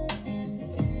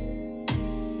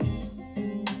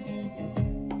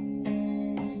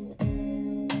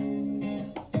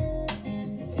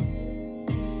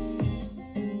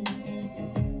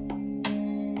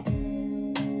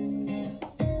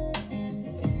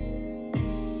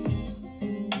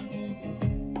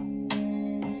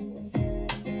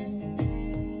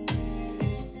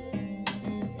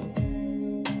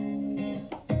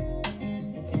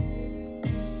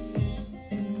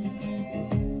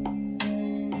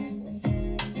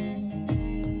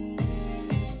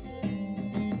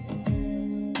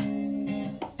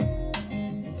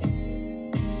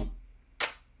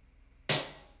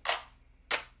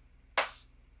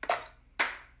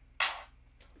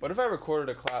 What if I recorded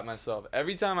a clap myself?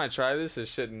 Every time I try this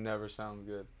shit never sounds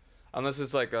good. Unless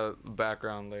it's like a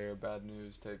background layer, bad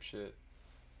news type shit.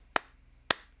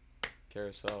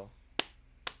 Carousel.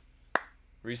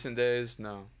 Recent days,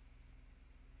 no.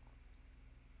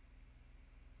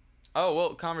 Oh,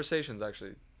 well, conversations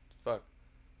actually. Fuck.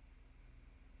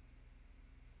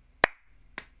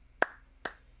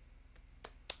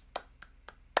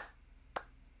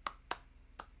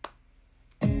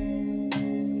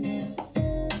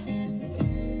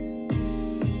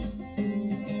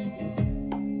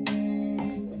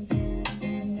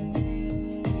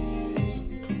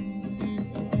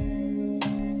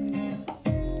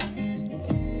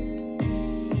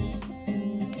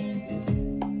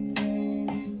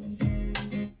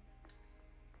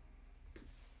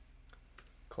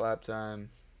 Clap time.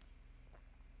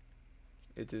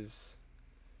 It is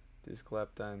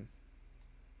clap time.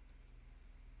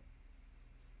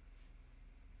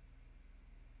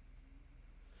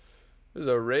 There's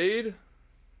a raid?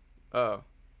 Oh.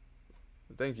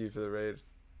 Thank you for the raid,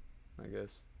 I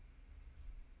guess.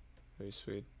 Very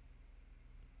sweet.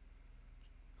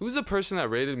 Who's the person that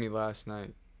raided me last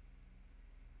night?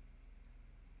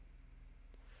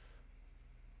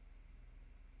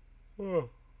 Oh.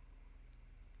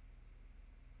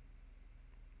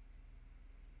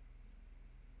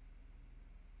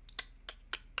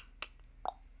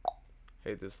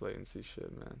 Hate this latency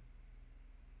shit, man.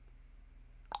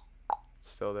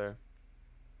 Still there.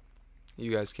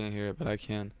 You guys can't hear it, but I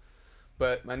can.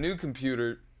 But my new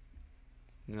computer,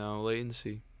 no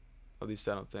latency. At least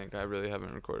I don't think. I really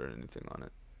haven't recorded anything on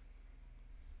it.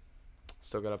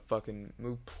 Still gotta fucking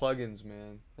move plugins,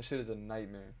 man. That shit is a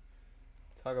nightmare.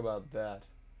 Talk about that,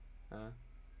 huh?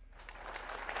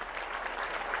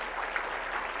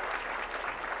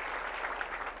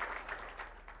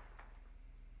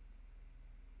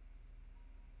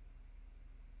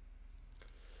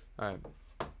 Alright.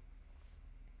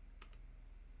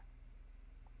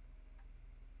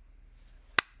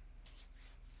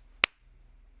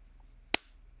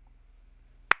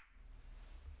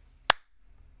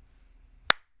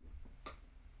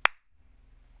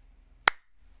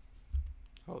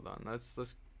 Hold on, let's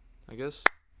I guess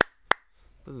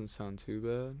doesn't sound too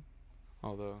bad.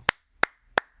 Although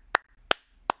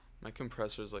my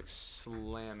compressor is like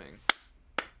slamming.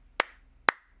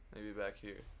 Maybe back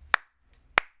here.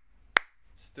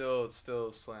 It's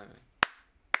still slamming.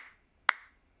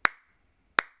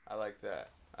 I like that.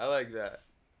 I like that.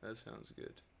 That sounds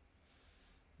good.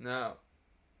 Now,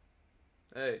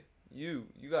 hey, you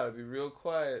gotta be real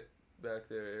quiet back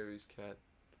there, Aries cat.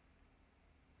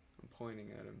 I'm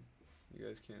pointing at him. You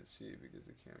guys can't see because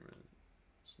the camera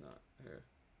is not here.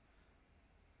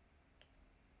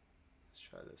 Let's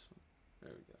try this one.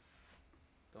 There we go.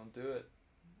 Don't do it.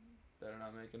 Better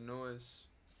not make a noise.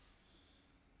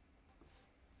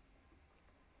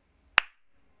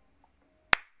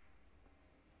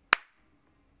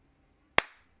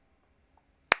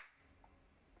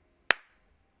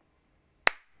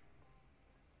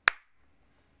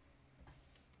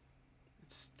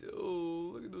 It's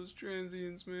still, look at those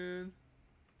transients, man.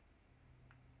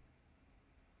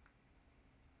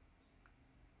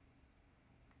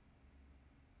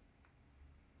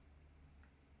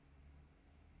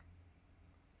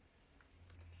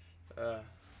 Hold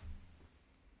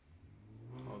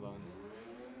on.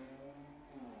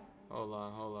 Hold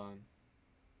on, hold on.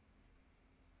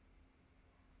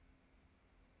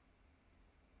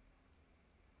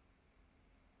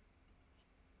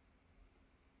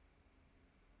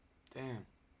 Damn.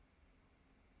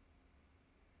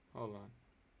 Hold on.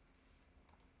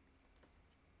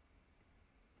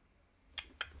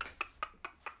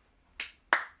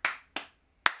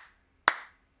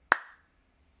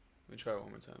 Let me try it one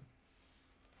more time.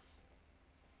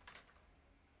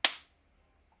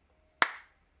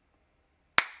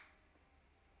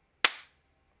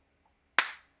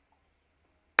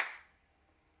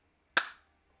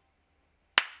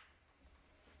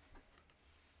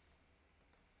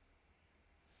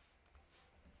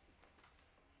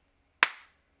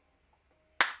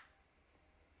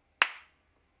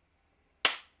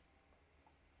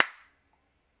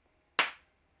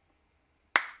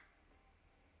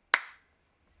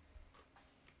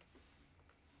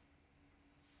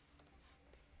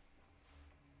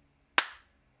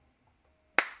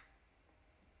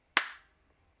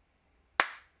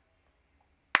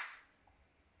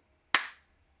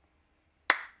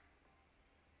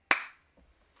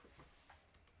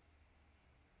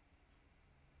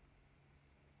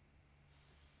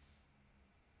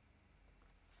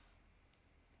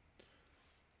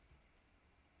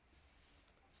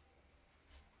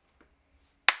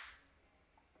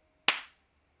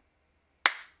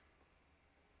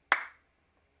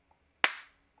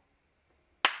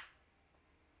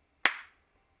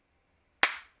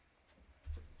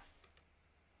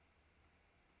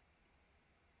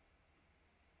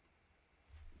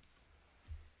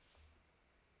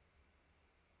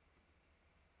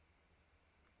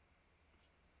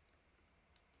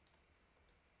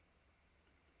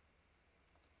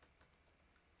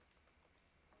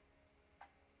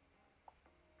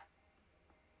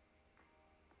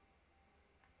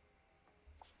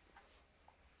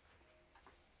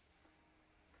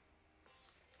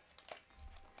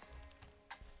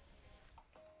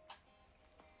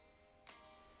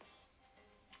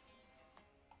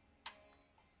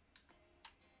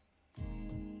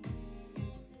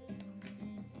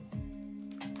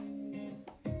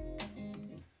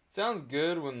 Sounds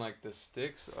good when like the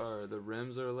sticks or the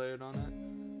rims are layered on it.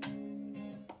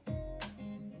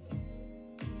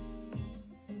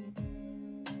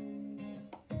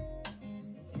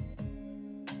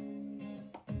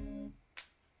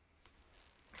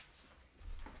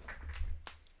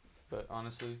 But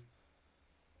honestly,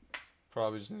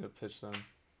 probably just need to pitch them.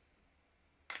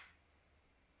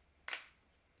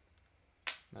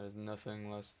 That is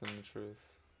nothing less than the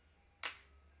truth.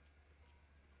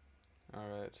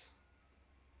 Alright.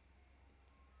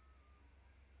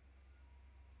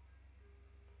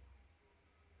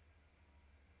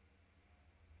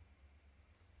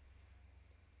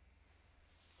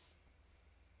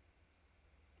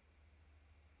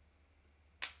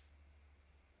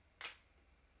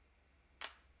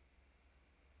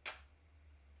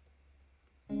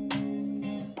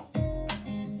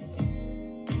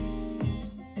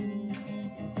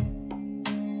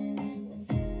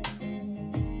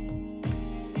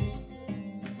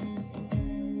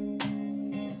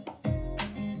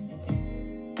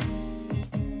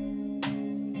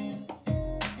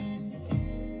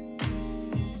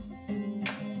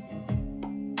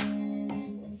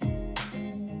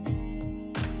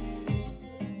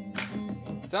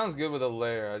 Sounds good with a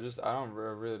layer. I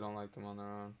really don't like them on their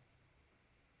own.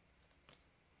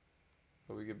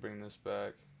 But we could bring this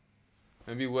back.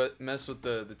 Maybe mess with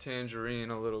the tangerine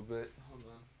a little bit. Hold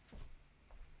on.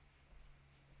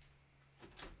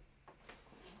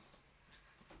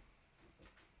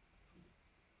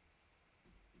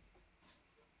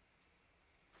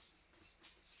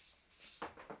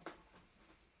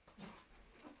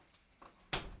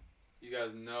 You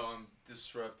guys know I'm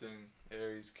disrupting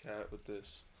Aries cat with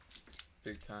this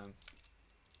big time.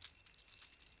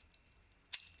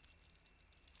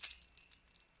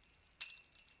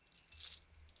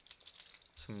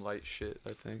 Some light shit,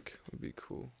 I think, would be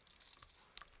cool.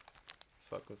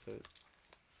 Fuck with it.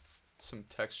 Some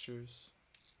textures.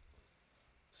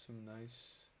 Some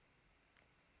nice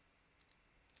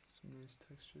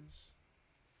textures.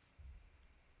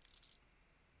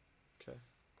 Okay.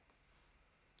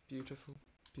 Beautiful,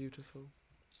 beautiful.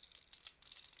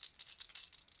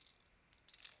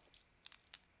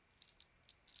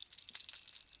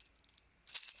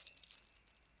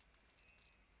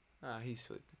 Ah, he's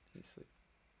sleeping. He's sleeping.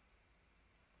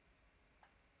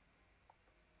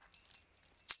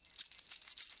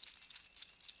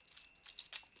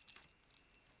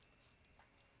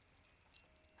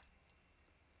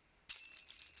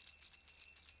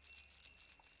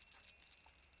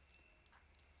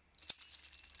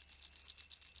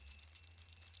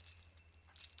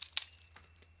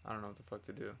 I don't know what the fuck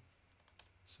to do.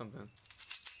 Something.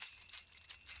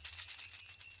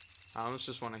 I almost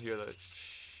just want to hear that.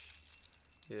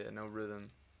 Yeah, no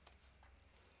rhythm.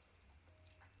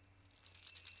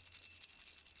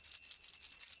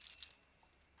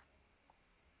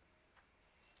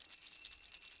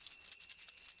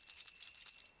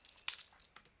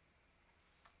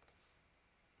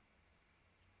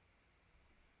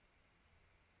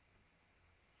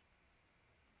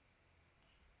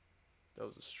 That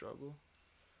was a struggle.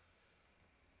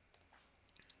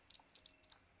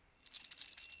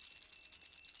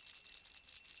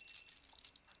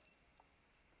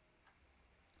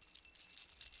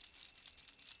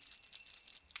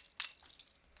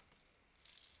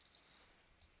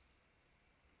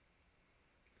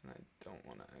 And I don't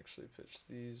want to actually pitch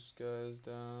these guys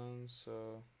down,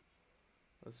 so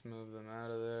let's move them out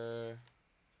of there.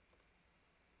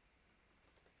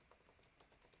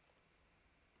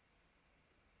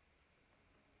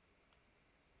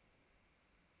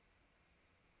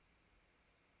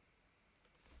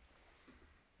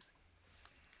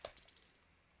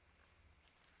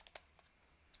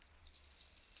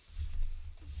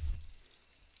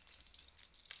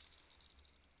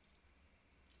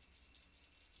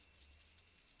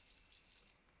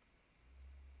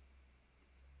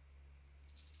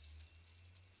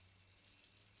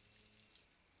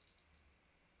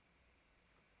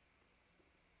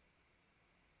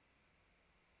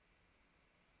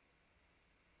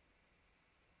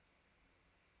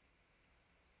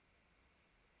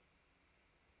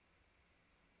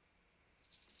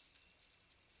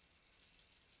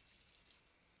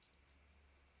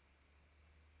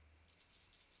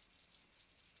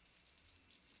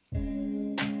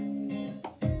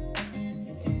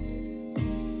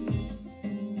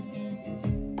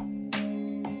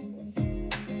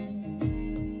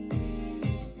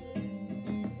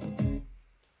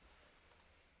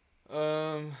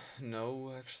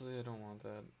 No, actually, I don't want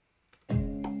that.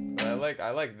 But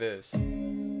I like this.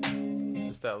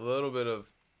 Just that little bit of.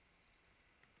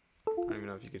 I don't even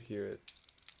know if you could hear it.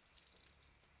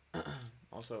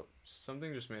 Also,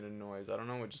 something just made a noise. I don't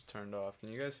know what just turned off.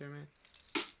 Can you guys hear me?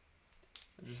 I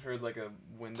just heard like a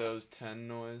Windows 10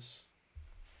 noise.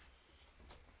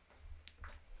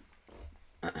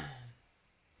 I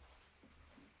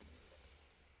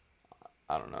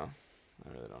don't know. I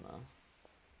really don't know.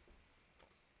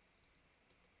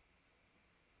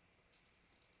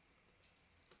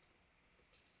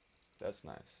 That's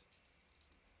nice.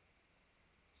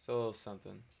 Still a little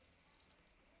something.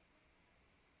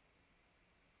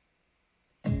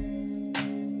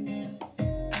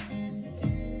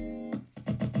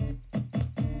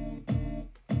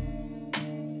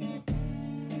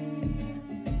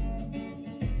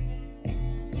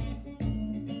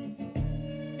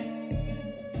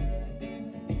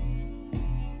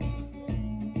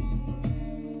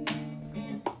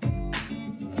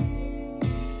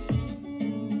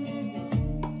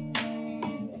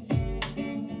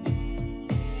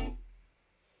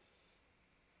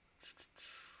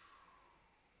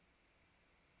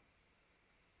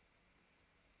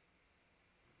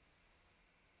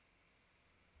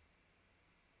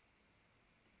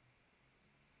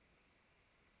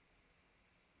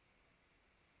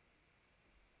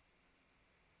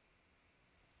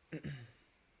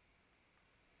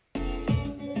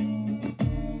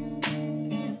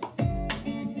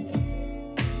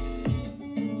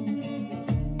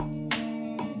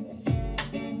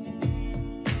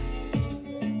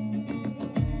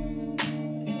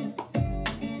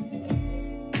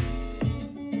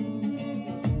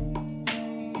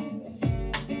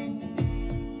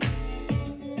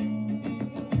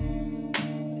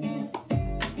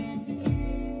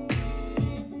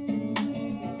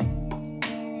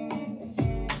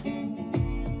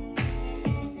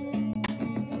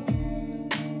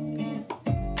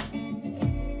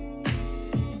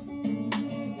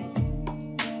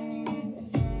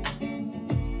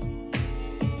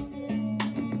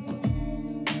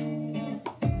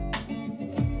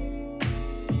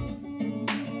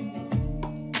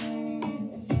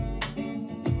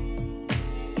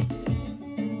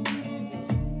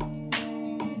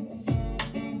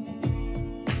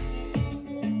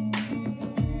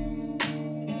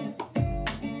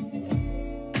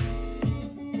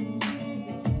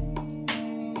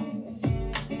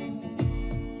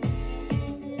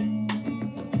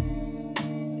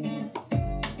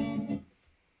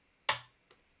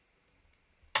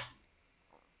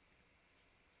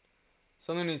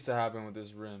 Something needs to happen with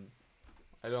this rim.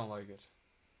 I don't like it.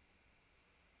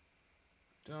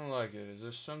 Don't like it. Is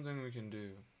there something we can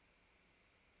do?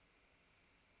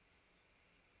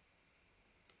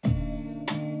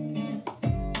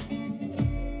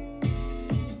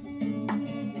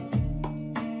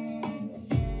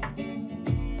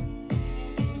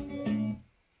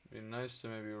 to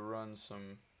maybe run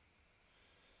some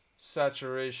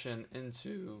saturation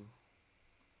into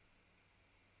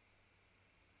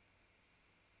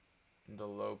the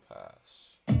low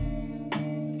pass.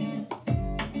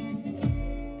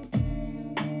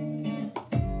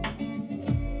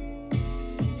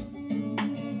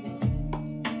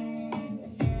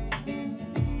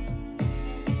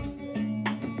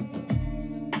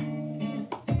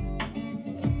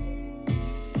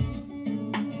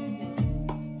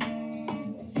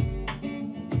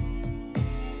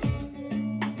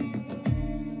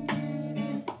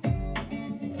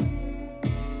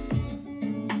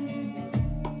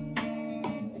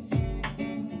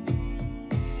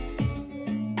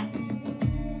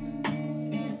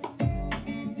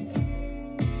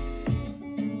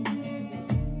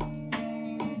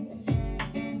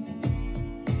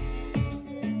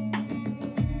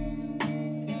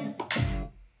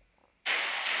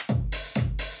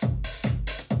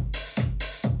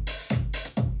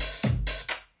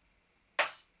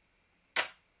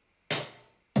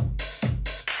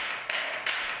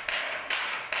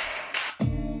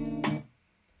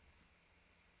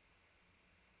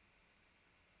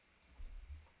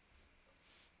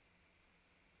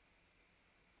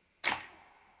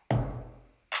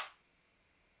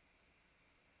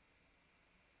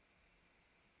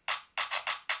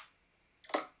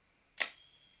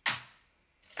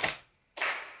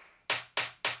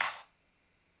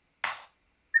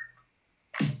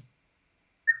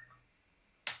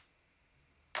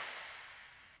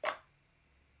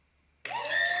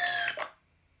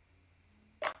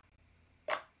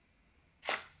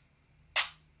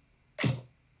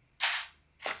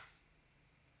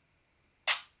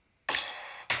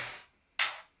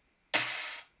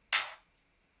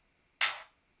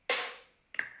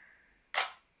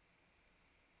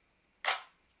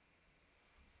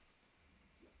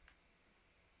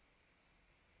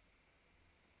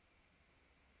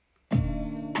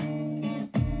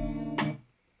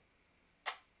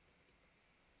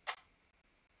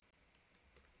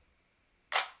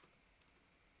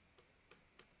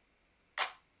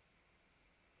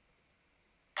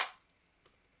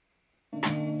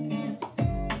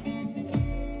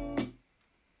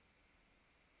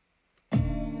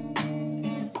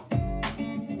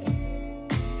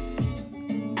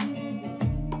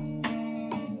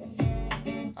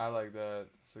 I like that.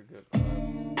 It's a good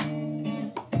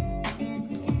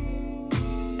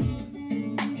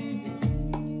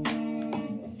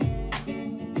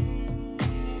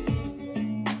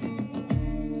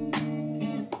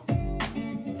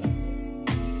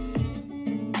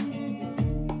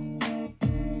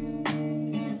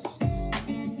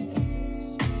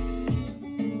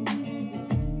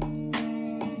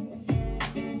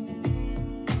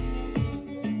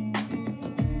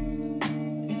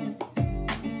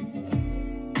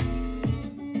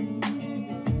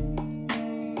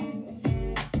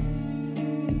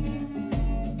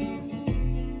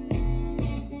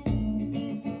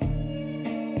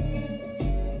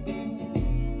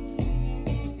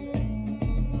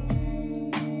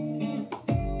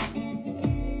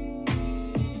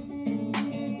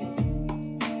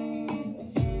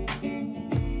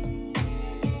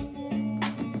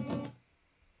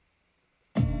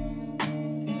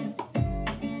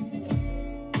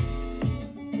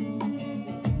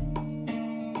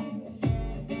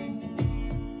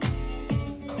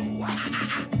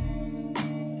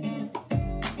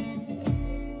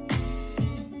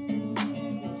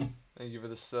Thank you for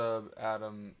the sub,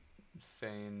 Adam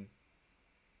Thane.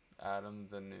 Adam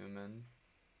the Newman,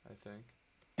 I think.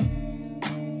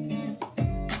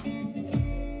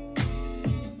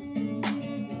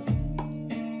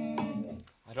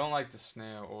 I don't like the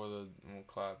snare or the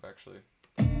clap, actually.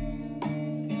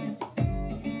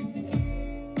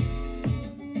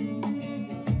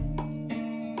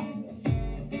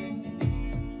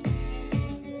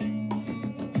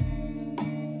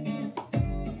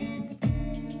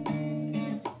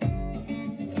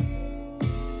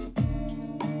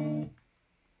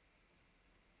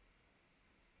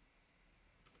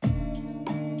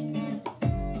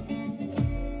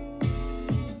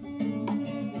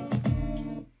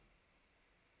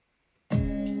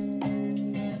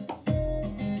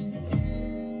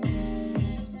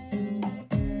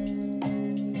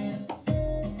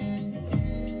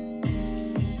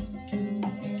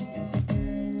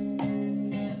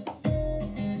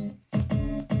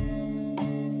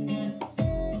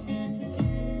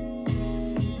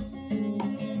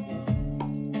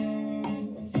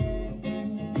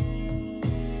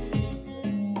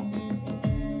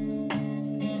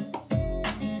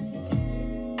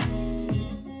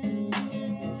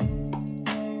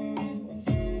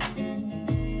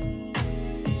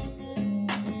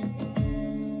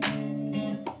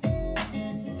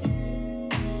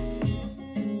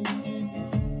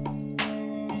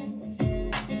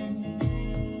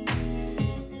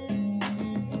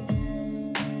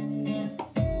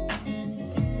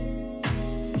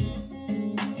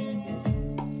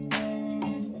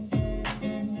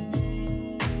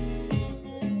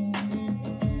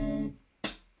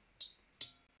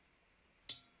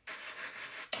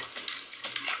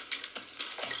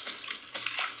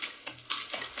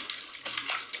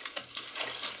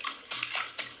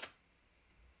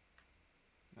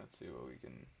 see what we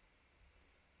can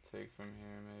take from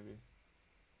here, maybe.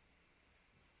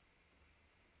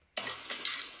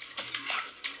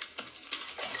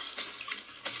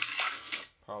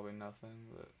 Probably nothing,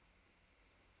 but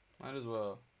might as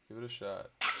well give it a shot.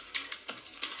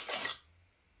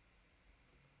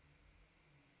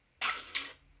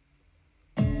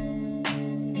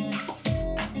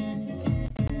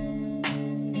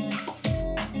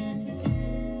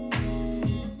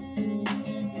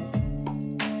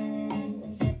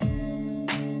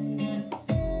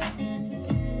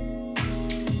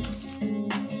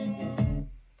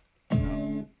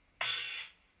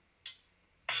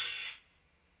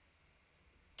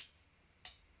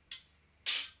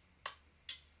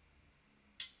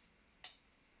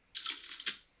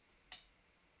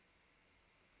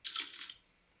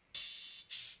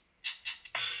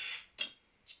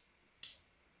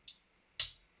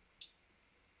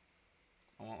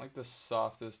 I want like the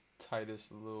softest,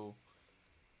 tightest little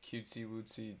cutesy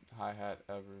wootsy hi-hat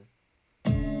ever.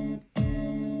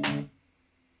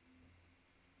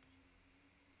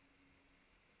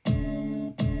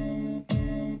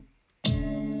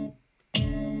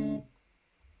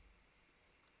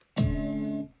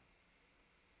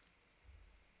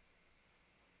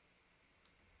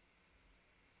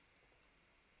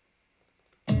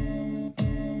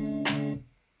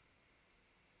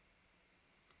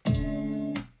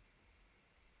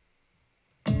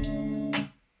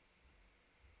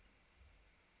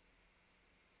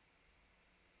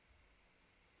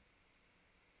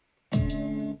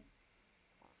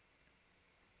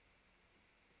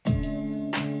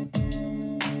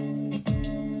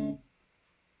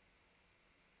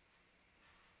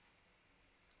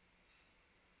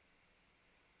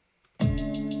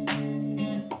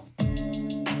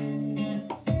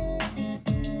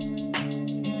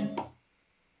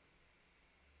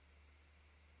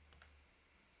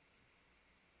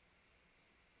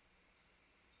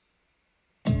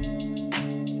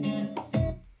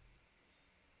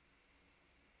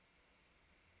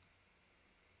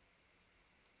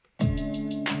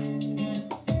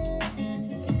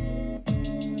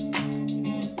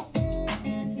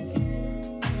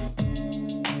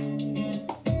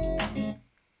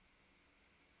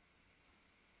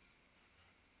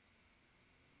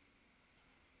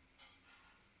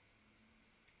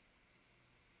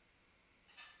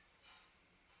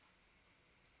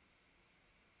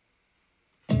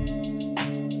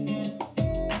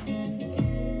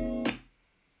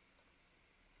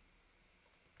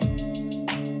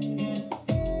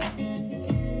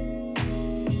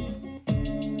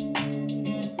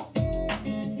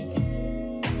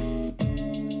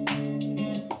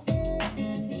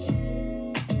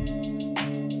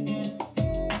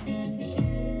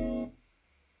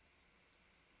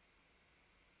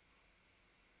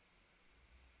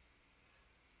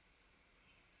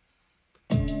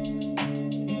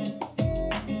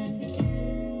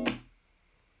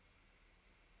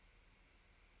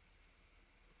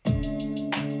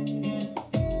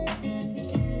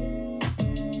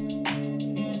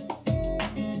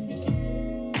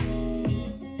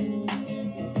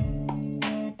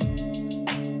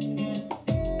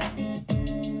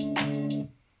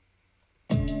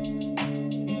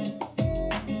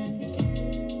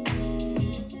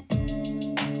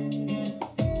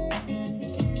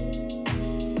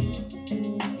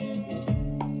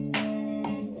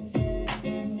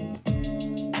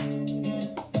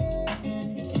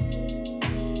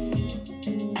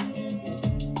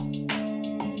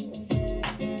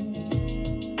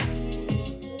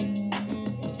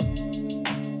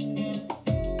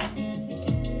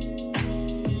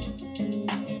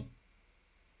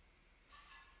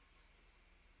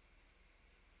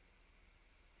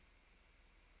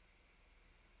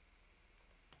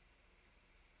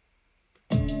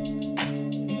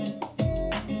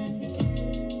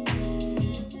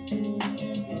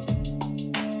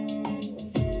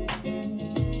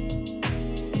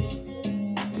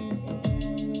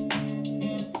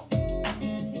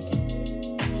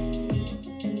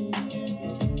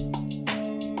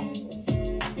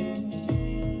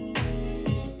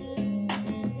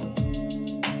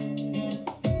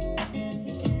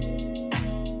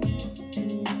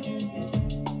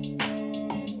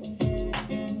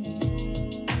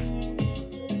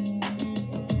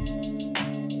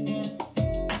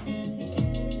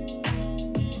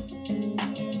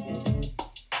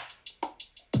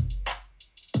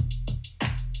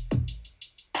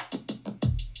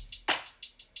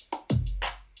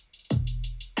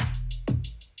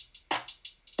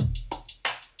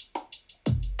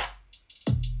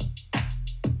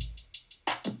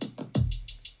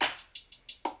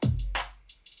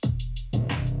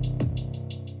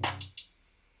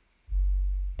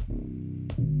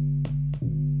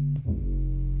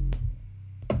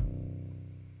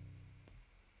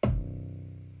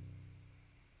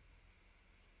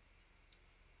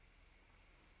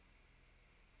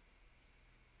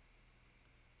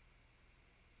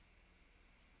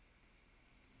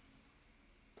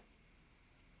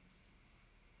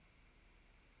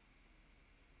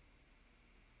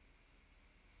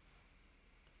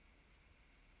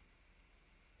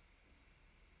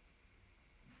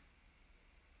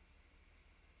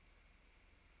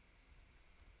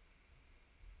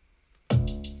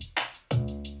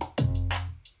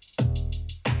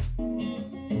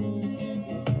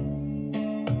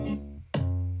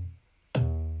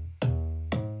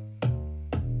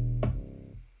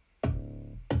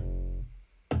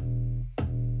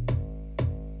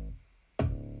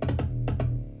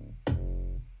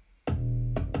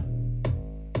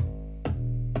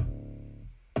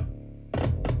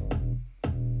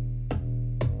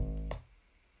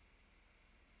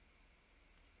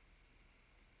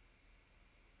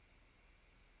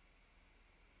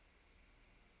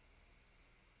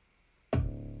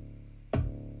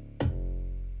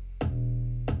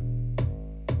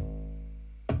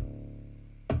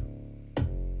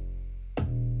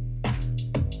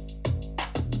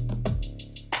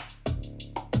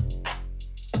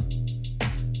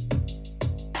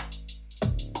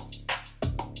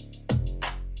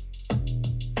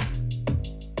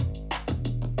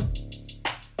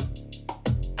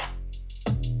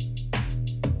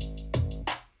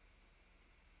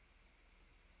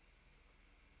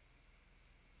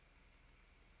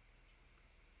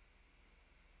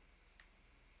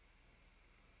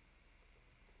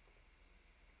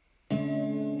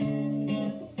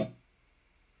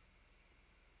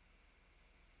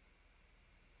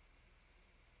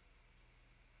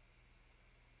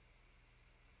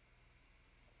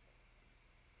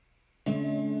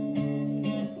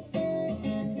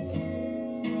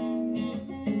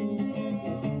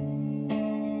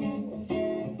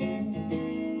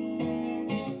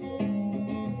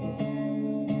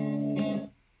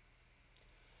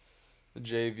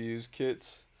 J-Views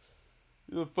kits.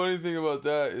 The funny thing about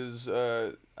that is,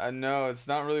 I know it's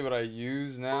not really what I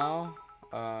use now.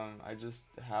 I just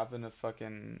happen to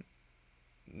fucking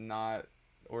not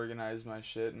organize my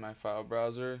shit in my file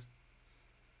browser.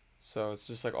 So it's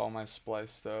just like all my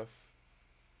splice stuff.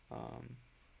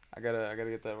 I gotta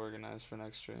get that organized for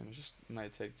next stream. It just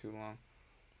might take too long.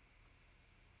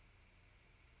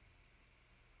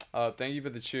 Thank you for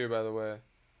the cheer, by the way.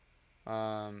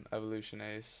 Evolution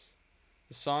Ace.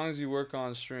 The songs you work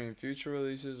on stream, future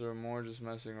releases or more just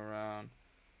messing around?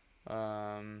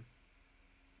 They're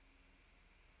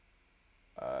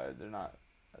not.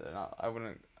 I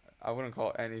wouldn't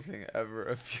call anything ever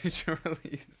a future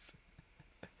release.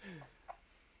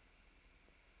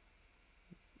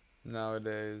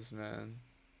 Nowadays, man.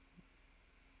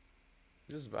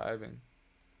 Just vibing.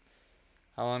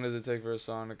 How long does it take for a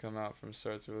song to come out from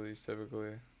start to release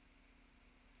typically?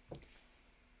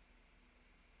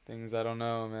 Things I don't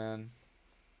know, man.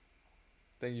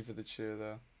 Thank you for the cheer,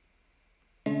 though.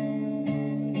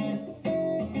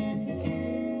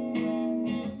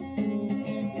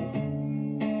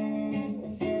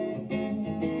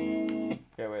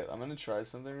 Okay, wait. I'm gonna try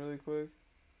something really quick.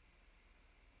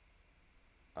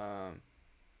 I'm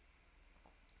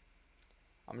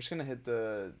just gonna hit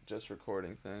the just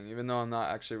recording thing. Even though I'm not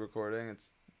actually recording,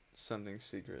 it's something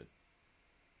secret.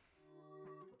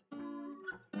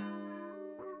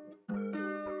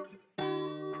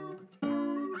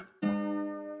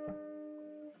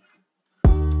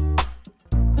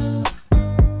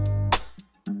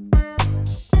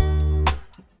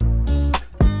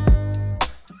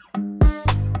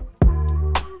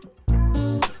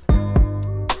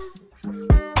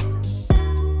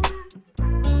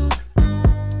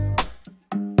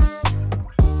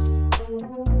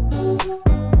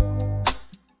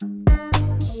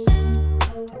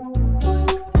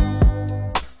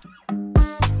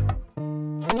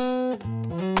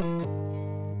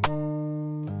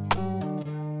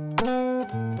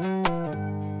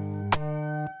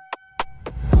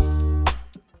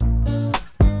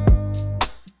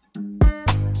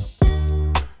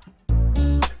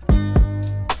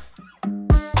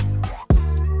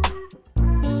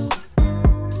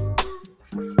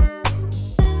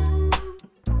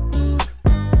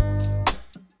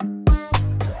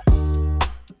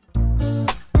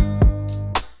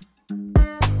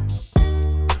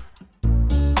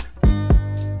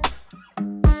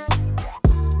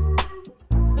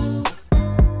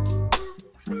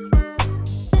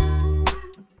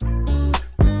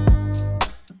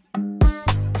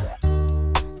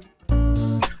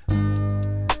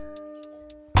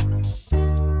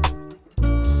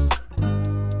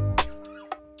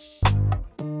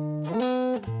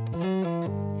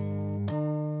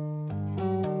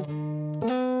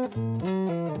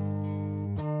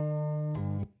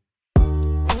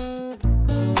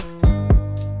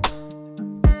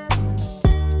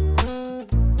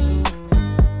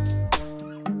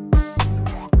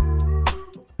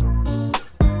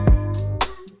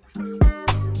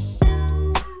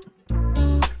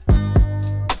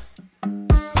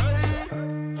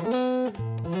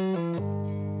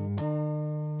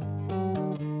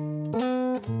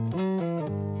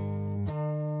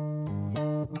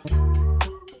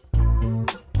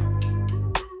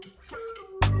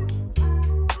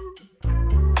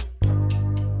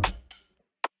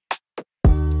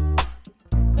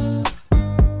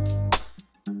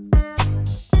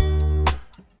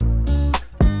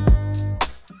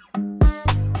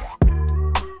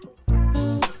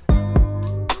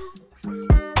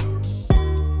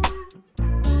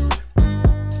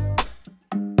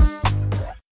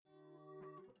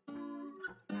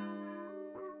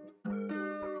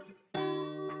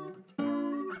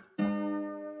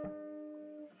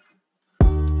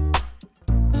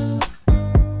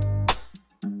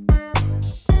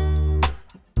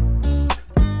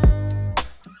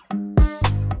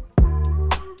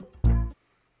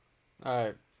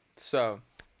 Alright, so,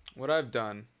 what I've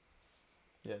done,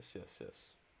 yes,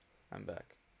 I'm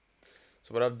back.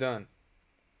 So what I've done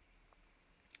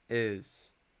is,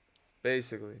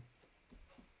 basically,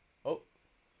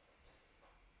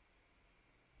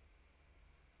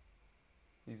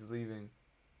 he's leaving.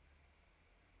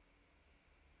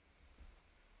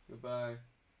 Goodbye.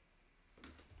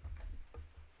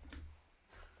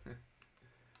 I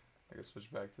can switch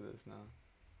back to this now.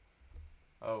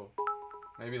 Oh.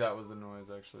 Maybe that was the noise,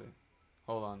 actually.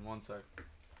 Hold on, one sec.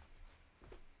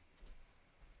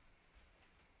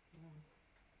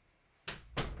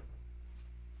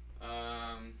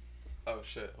 Oh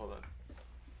shit, hold on.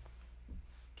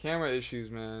 Camera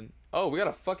issues, man. Oh, we got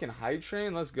a fucking hype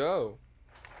train? Let's go.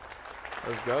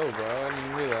 Let's go, bro. I didn't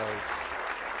even realize.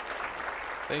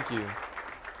 Thank you.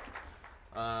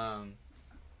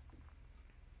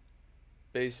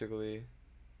 Basically,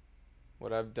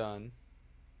 what I've done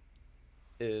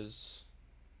is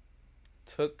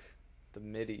took the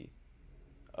MIDI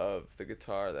of the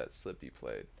guitar that Slippy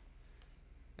played.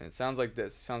 And it sounds like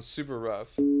this. It sounds super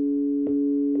rough.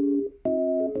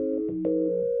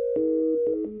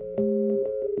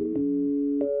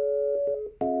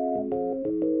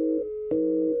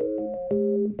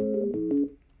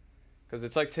 Because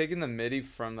it's like taking the MIDI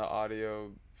from the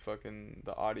audio,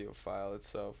 the audio file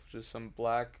itself. Just some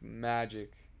black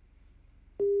magic.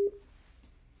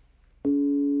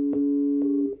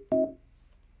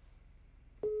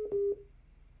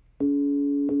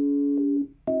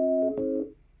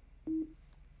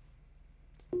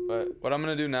 But what I'm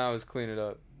going to do now is clean it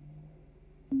up.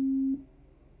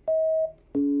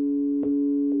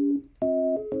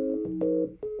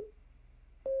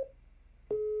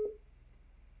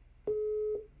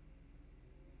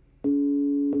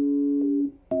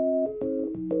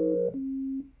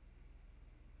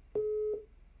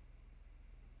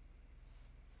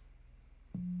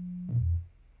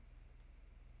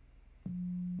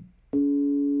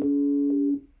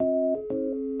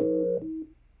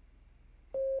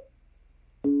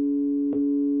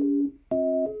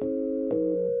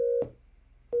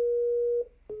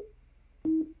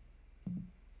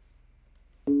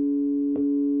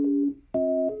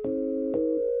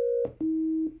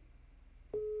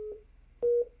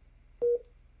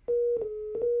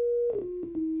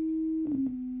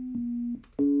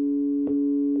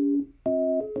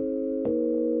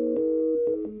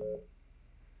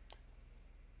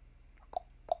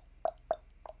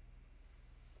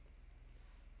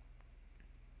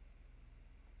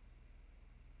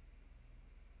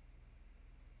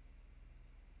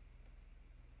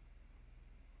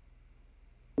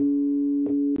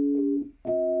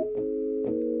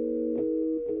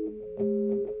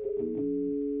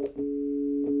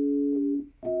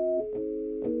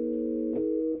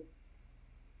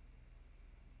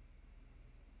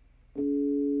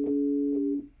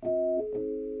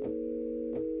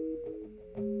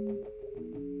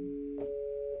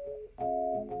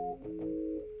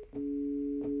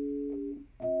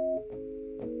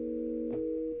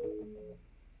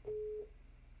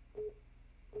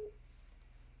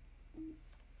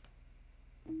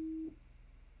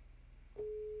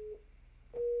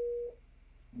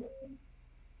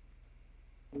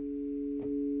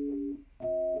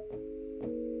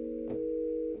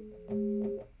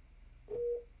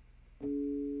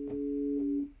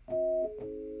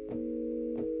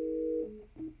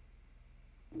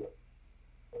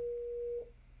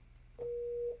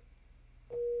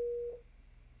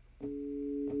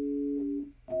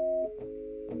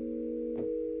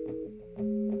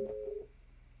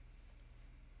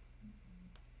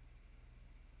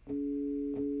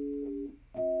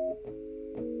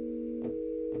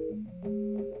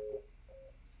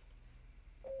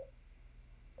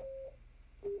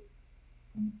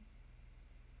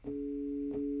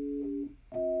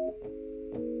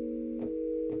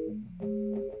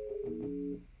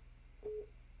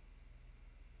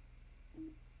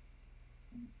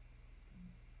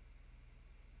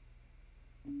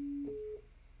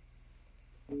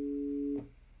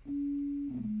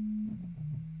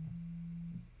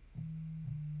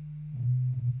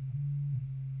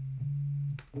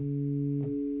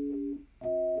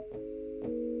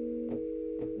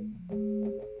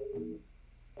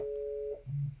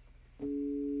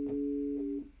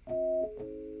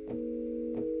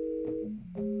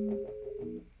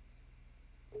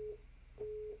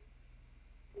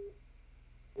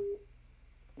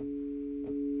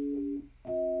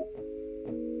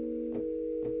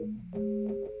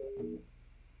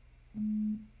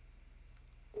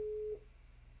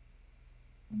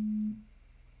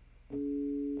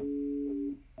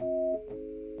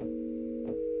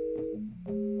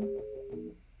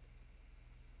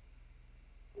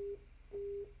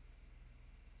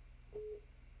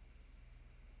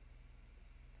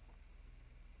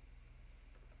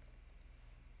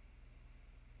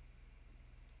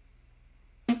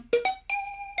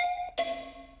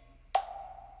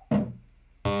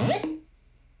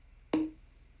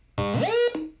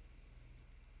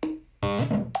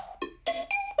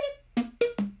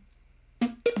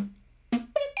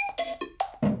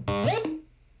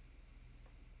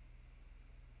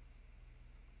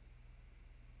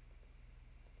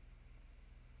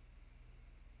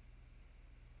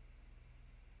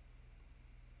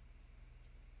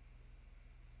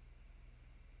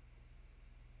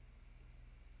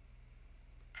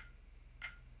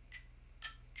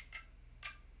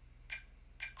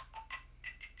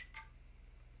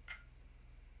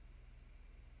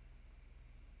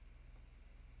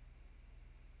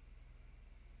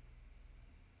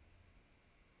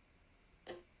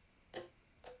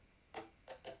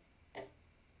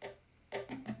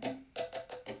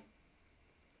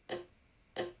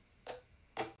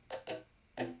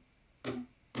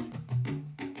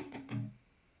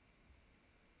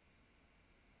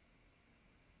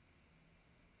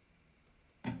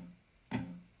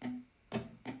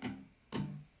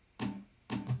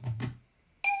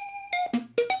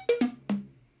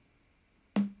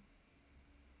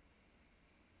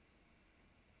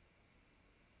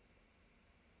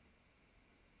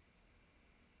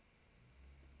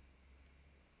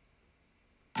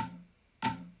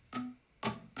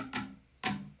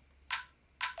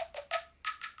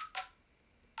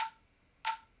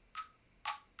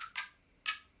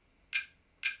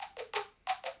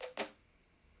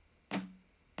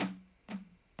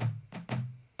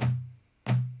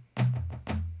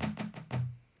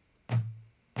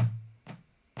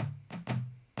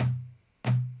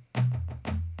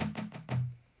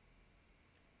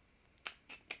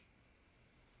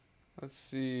 Let's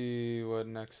see what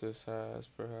Nexus has,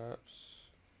 perhaps.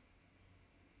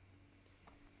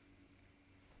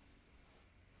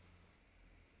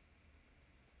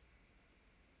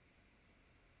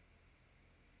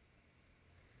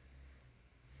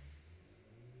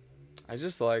 I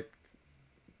just like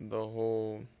the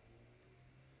whole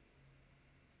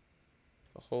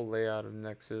layout of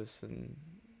Nexus and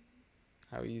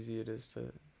how easy it is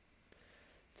to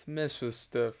mess with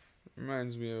stuff.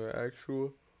 Reminds me of an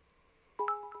actual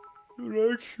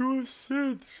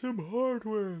synth, some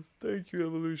hardware. Thank you,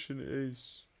 Evolution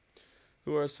Ace.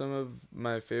 Who are some of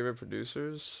my favorite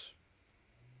producers?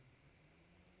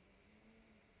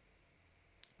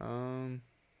 I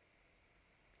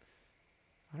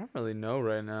don't really know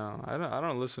right now. I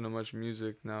don't listen to much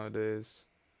music nowadays,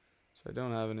 so I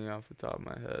don't have any off the top of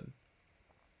my head,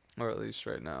 or at least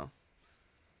right now.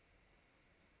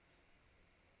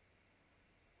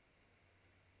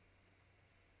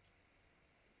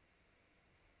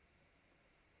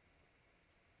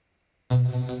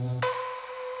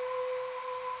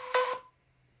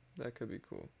 That could be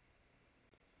cool.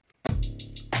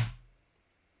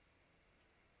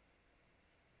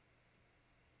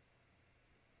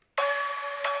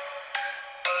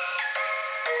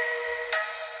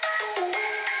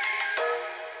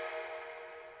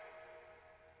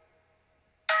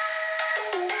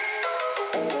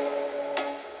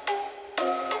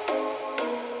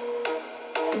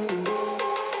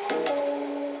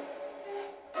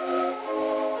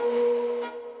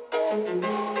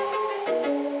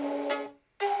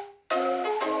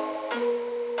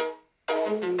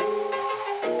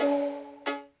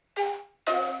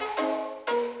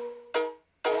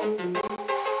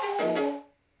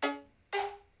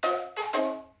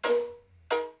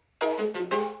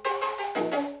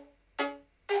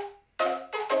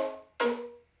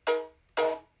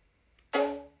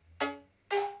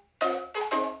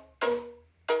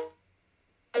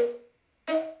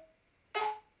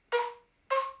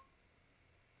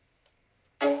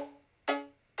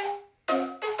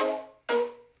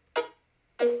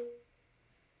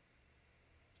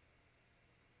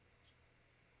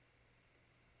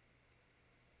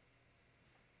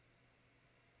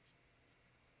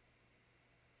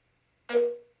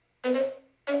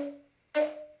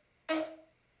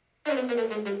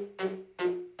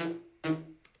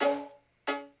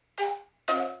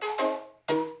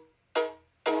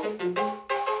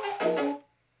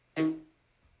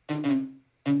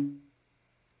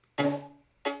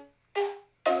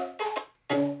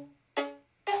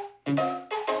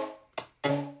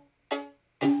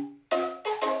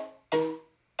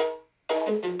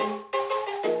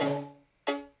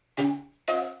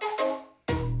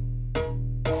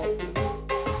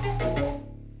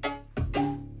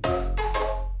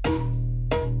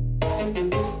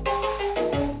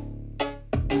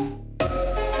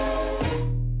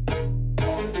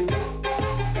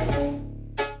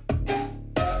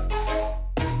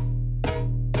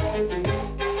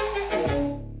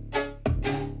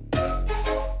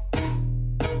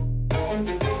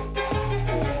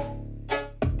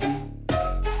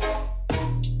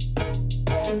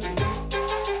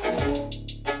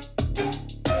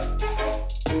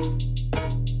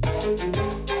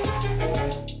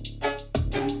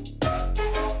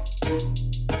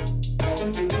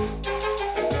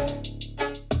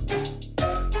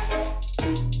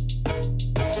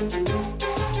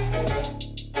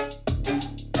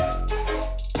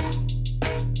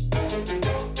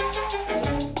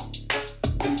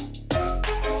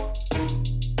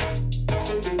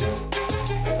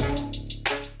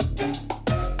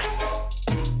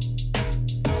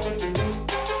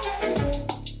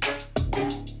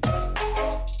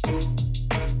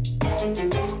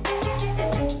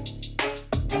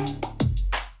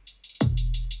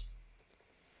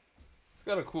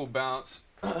 Got a cool bounce.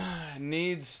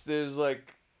 There's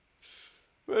like,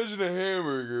 imagine a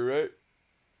hamburger, right?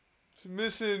 It's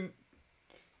missing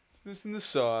the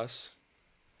sauce.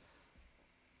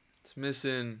 It's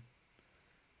missing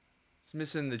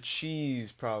the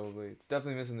cheese, probably. It's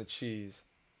definitely missing the cheese.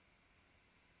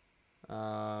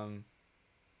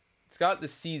 It's got the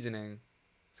seasoning.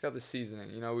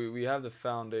 You know, we have the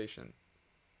foundation.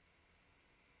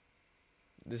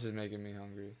 This is making me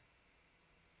hungry.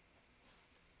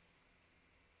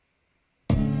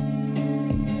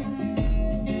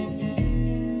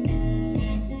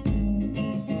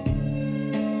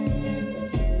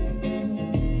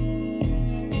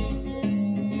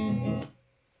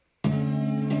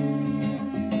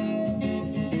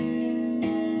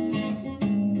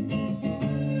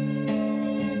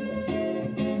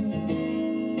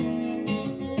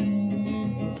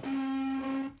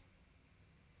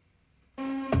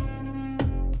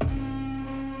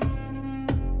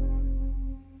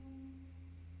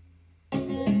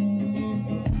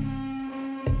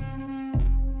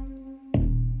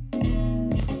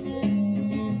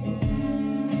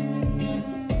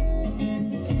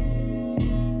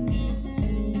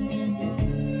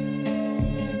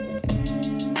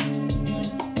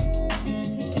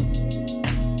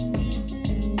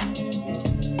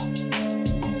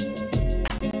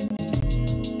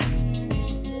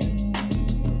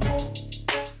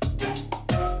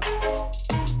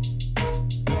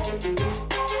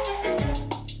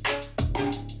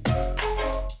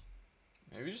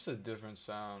 different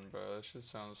sound, bro. That shit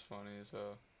sounds funny as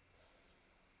hell.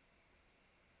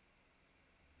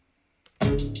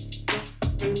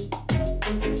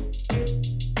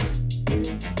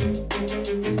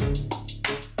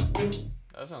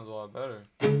 That sounds a lot better.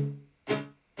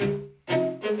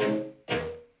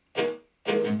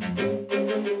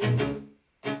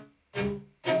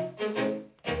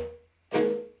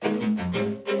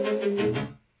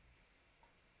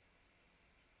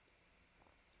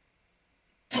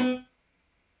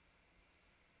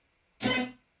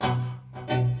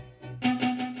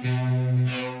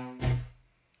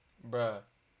 Bruh.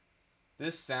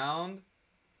 This sound.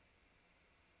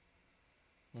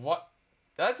 What?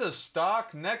 That's a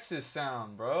stock Nexus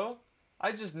sound, bro.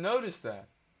 I just noticed that.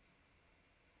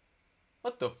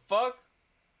 What the fuck?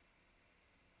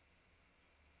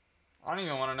 I don't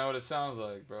even want to know what it sounds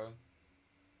like, bro.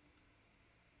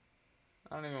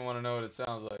 I don't even want to know what it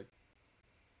sounds like.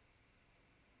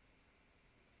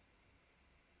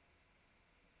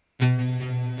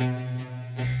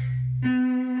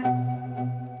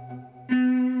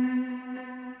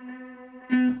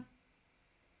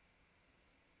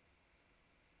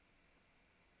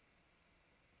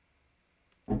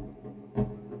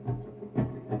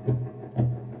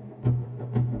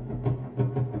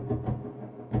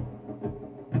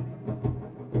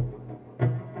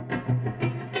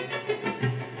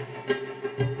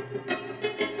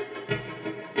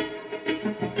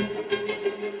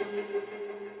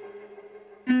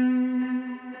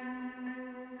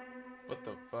 What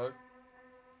the fuck?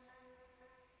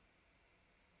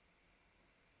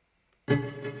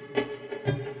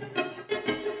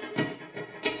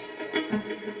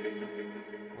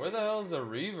 Where the hell is the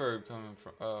reverb coming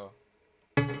from? Oh.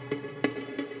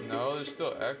 No, there's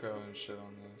still echo and shit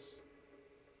on this.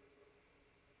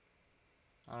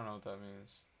 I don't know what that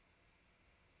means.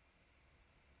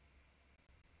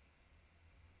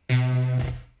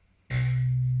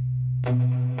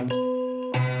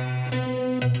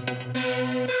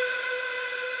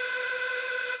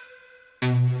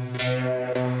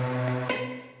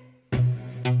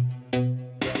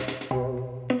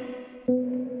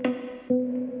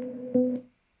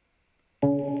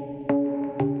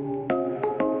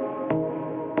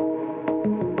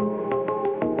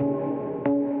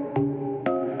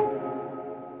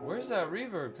 Where's that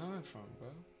reverb coming from, bro?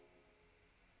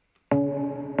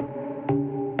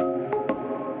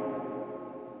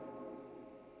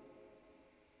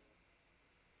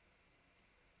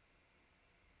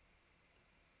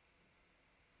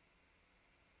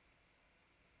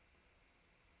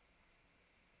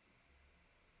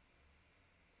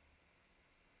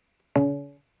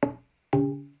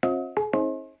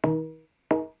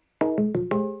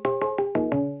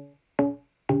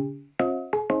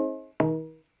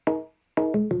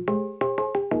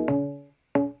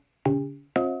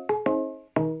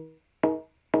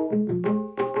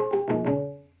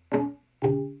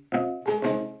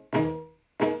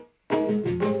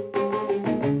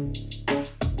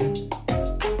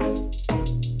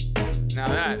 Now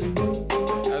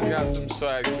that's got some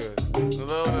swag to it. A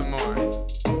little bit more.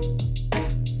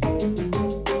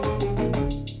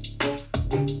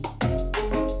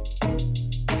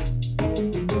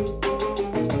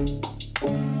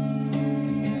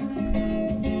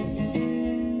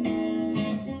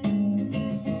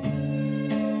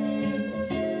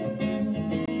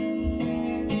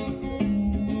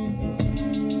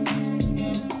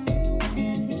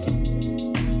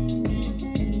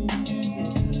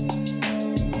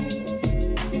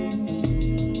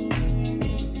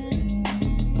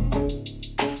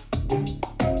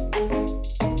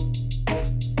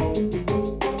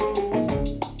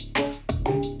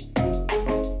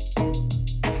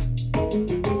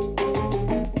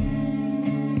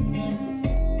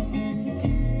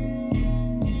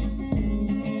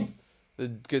 The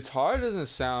guitar doesn't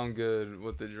sound good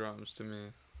with the drums to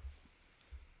me.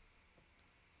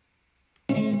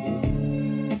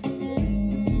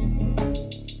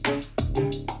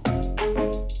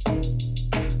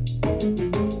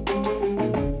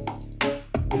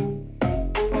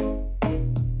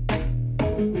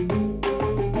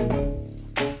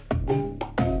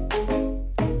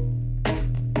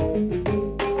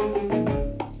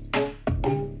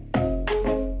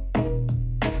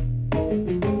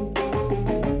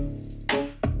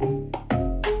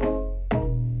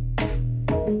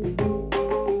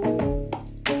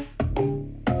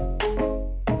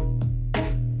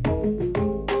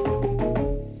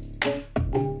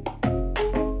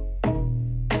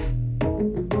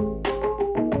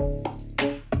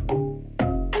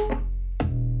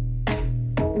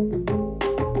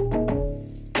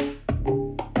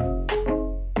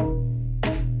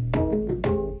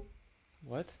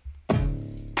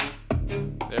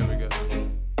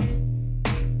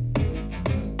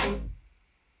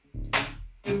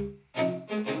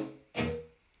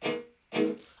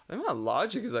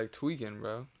 Logic is like tweaking,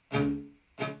 bro.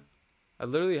 I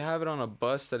literally have it on a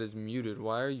bus that is muted.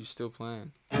 Why are you still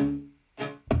playing?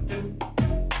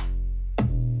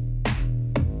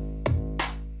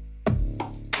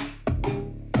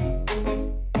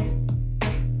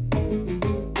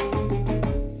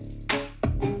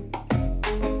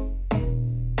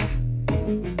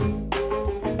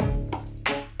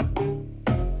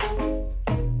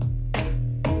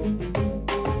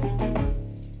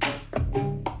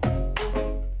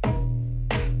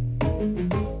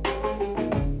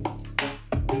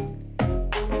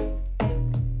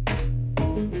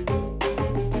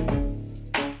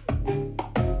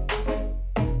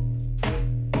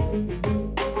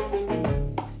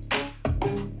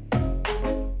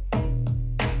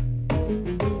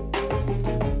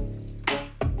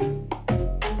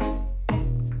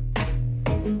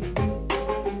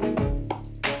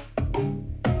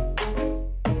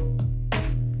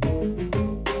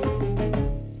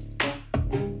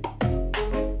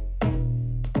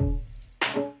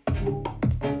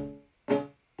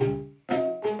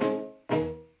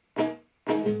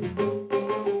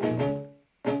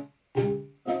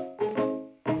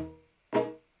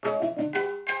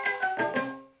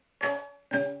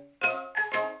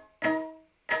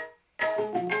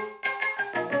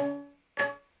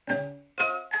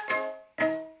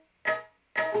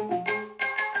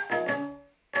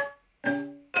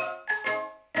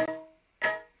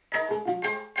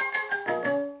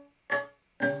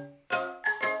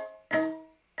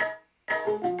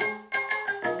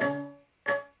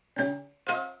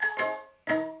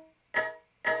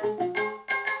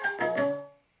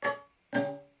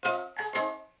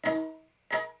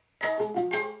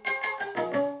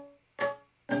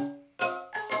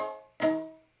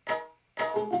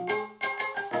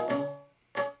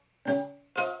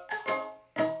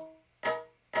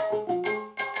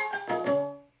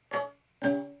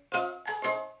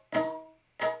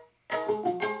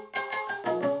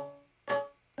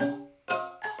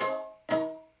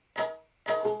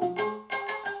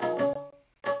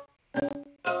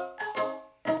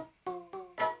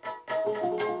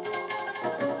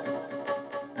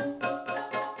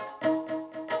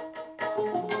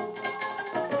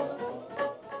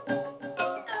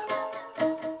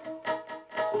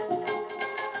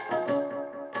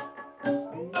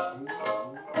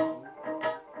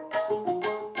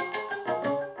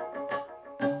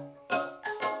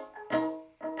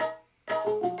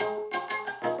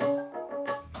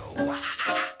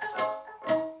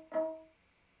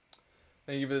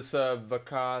 Thank you for this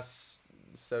Vakas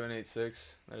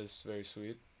 786. That is very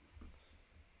sweet.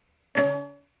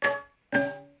 That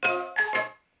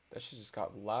shit just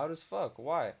got loud as fuck.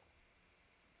 Why?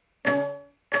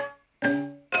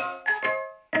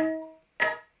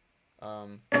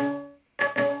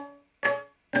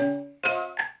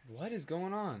 What is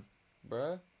going on,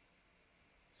 bruh?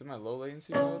 Is it my low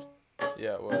latency mode?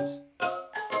 Yeah, it was.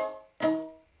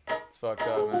 It's fucked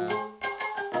up, man.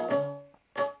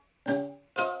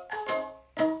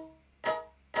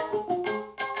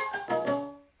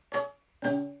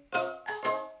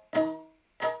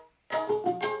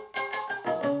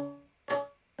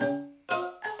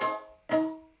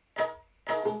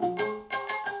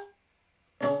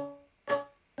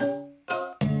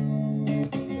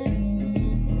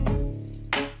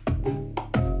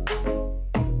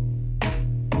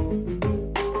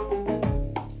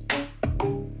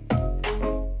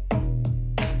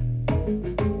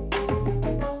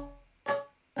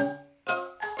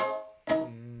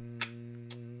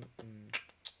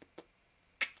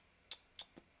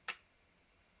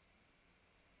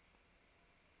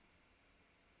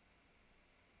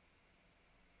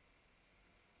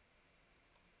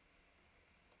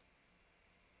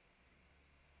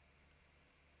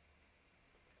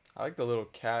 I like the little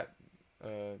cat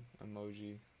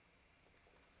emoji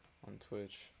on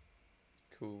Twitch.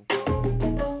 Cool. I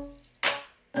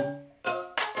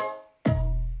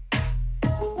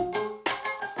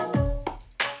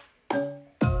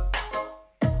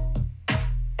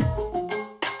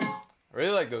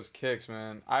really like those kicks,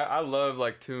 man. I love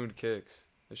like tuned kicks.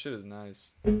 This shit is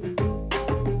nice.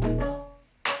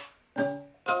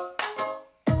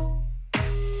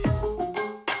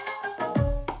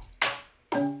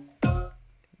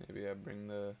 Bring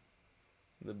the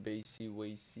bassy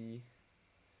wacy,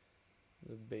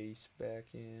 the bass back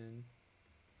in.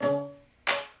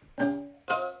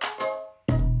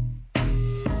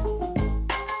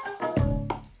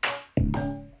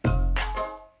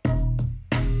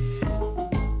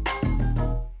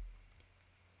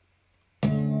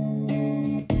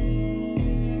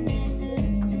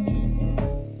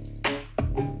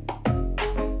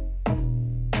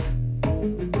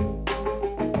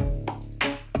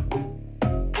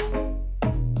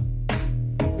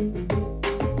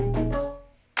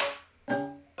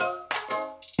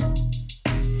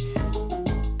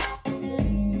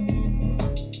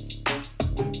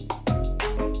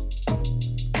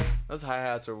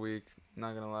 hi-hats are weak.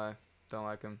 Not gonna lie. Don't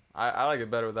like them. I like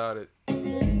it better without it.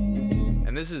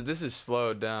 And this is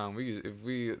slowed down. If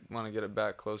we want to get it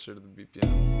back closer to the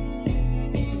BPM.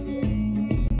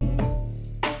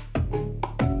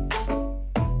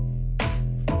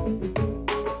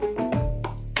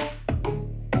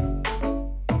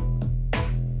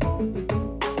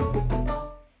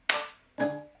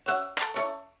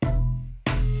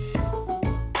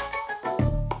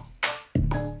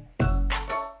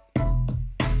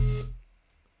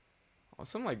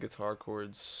 Some like guitar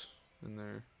chords in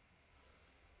there.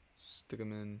 Stick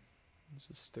them in.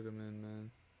 Just stick them in,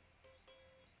 man.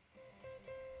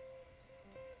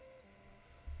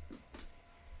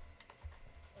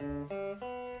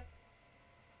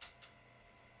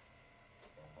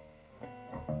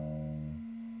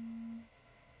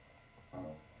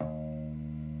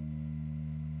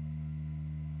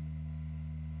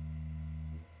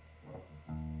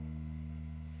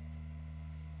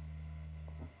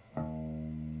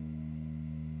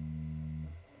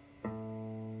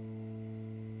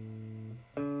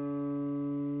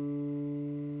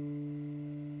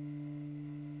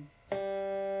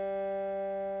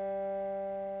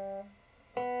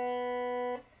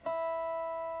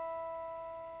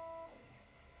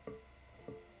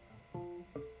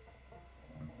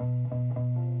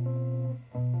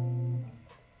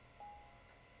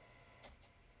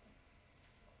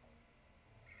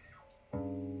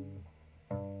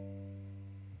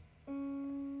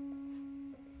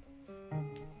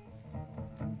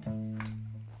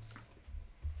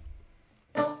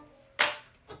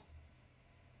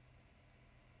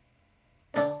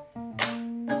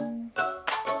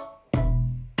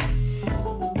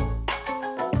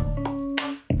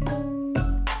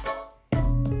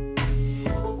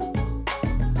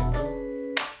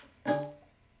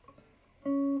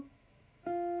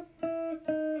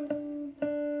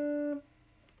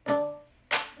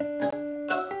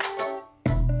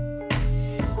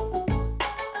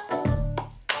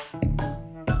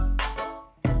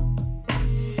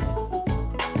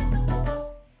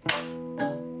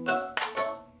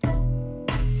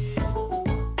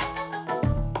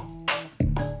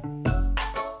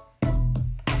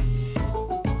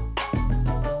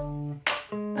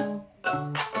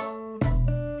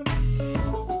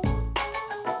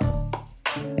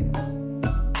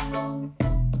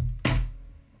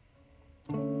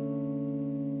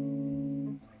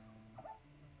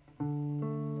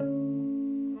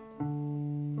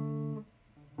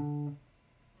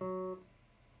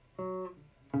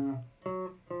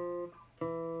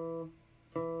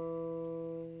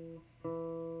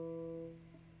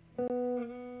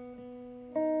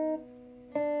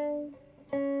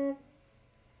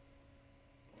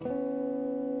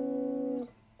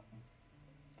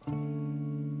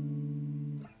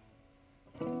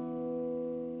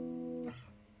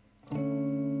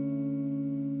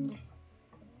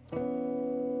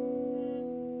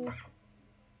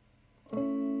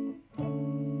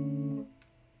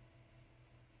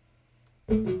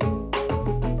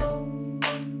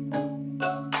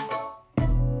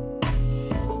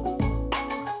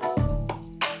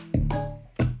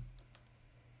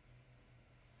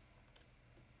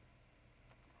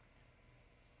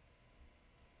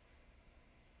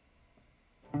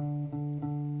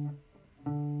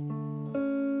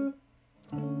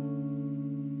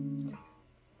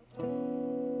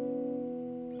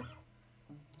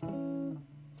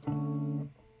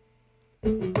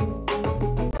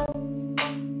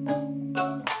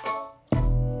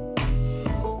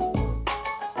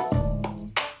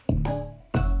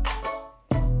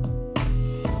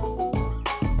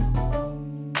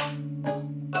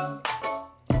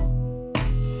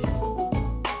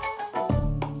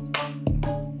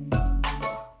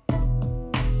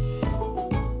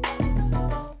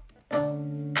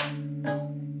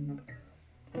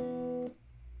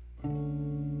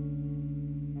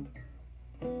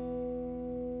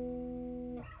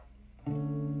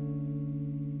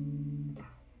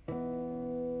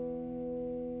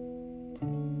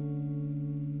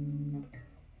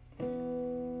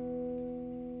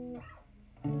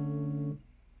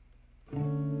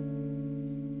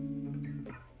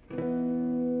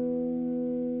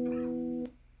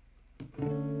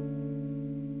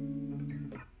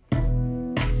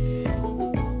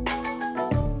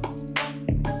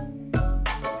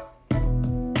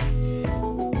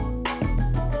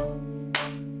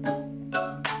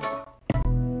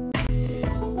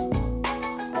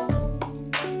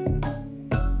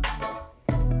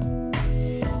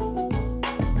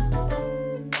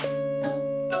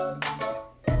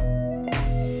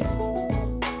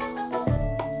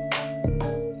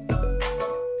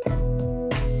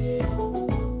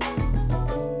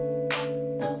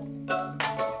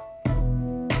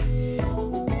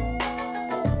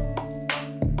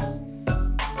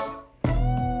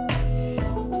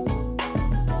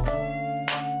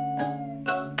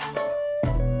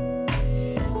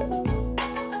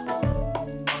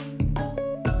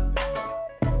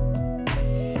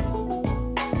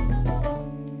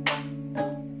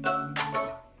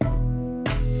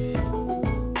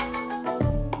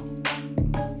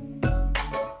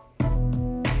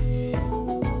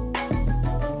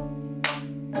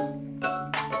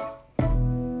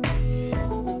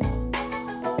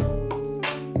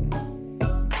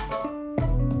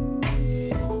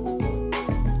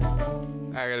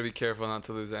 be careful not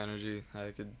to lose energy.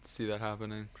 I could see that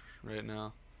happening right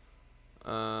now.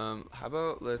 How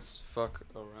about let's fuck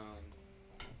around.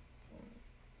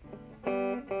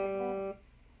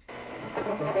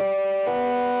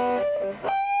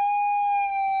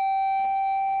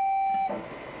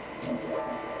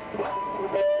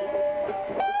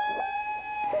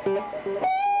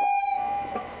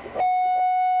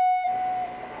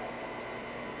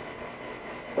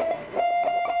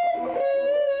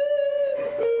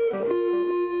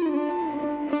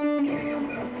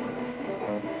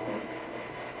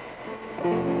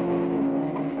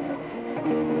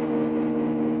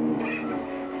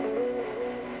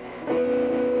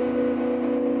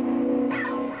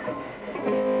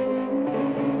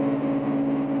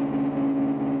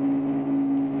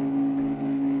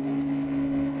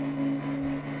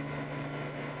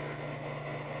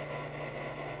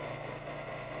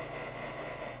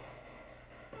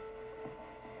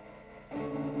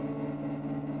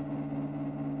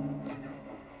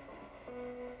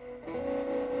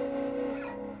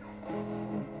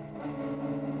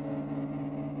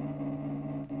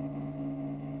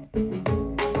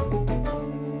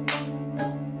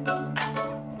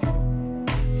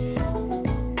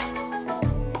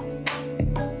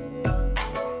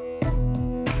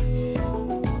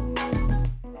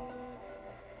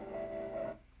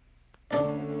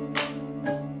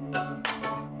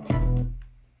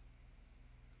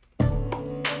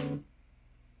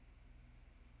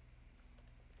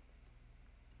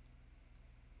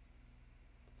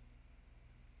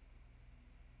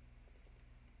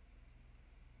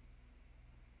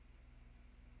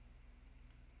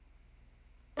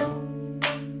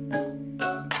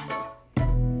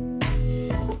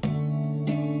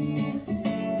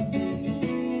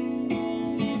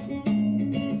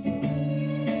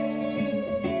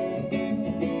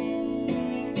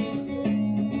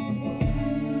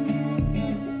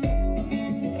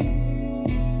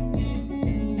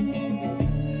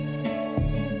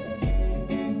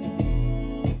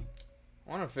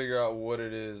 Figure out what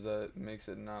it is that makes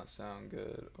it not sound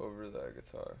good over that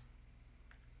guitar.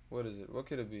 What is it? What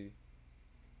could it be?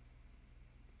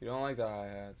 You don't like the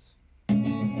hi-hats.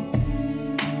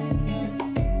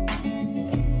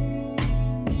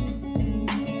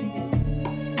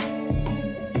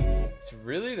 It's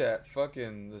really that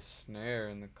fucking the snare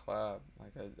and the clap.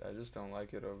 Like I just don't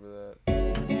like it over that.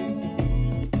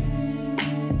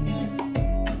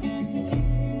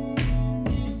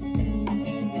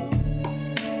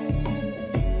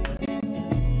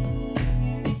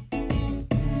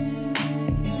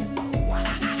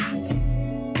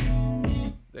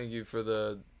 Thank you for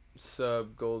the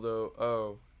sub, Goldo.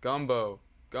 Oh, Gumbo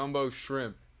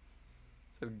Shrimp.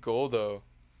 I said Goldo.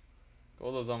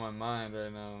 Goldo's on my mind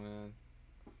right now, man.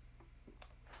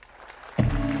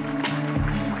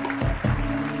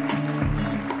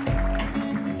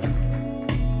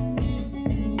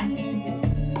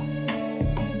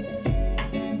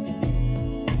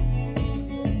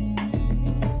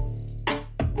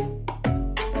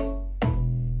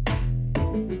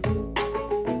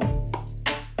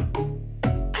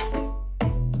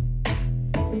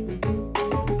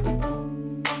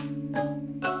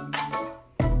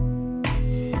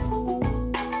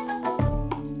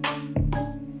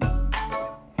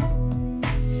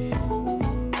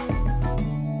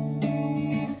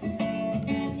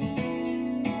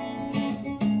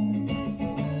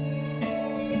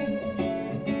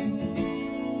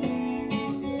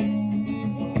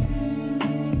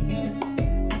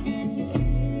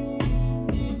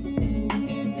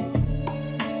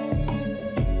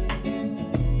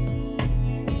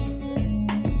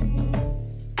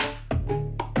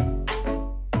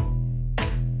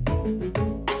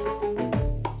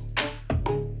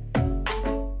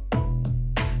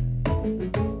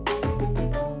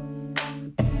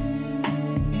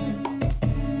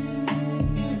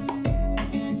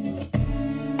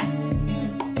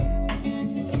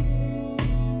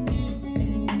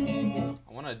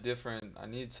 Different. I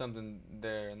need something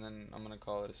there, and then I'm gonna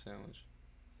call it a sandwich.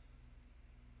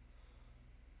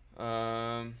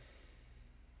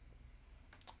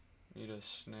 Need a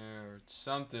snare or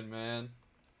something, man.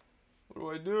 What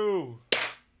do I do?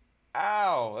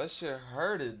 Ow, that shit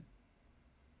hurted.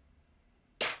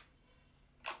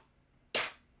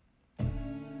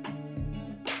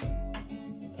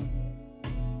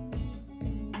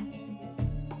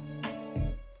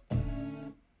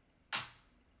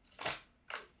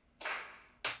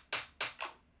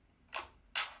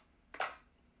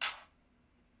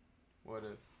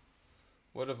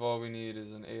 What if all we need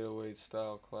is an 808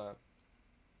 style clap?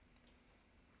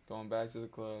 Going back to the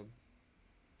club.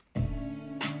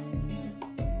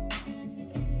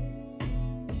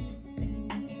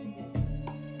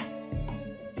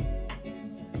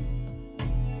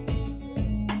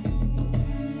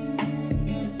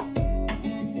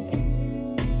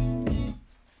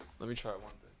 try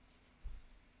one thing.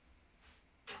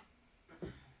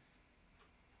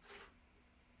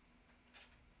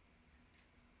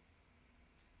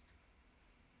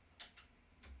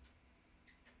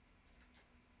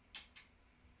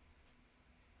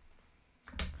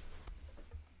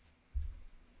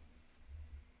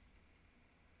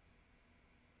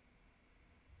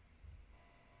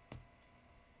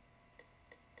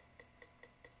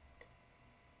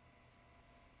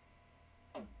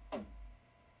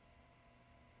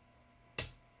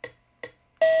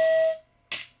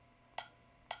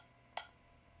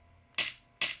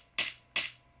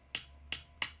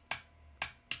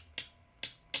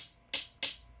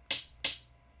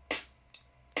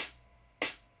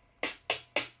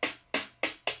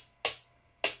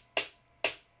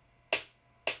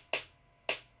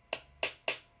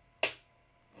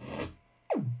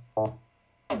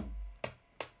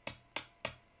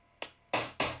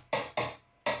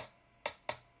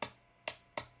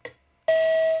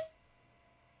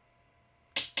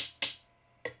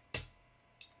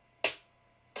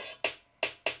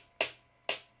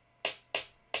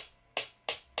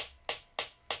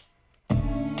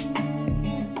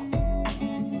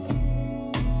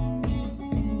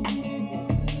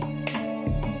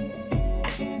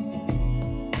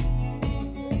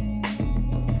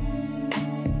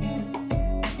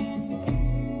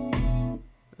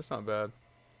 That's not bad.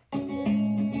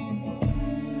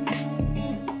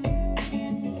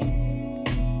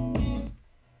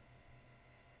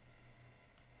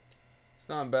 It's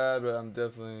not bad, but I'm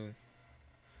definitely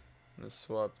gonna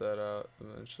swap that out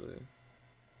eventually.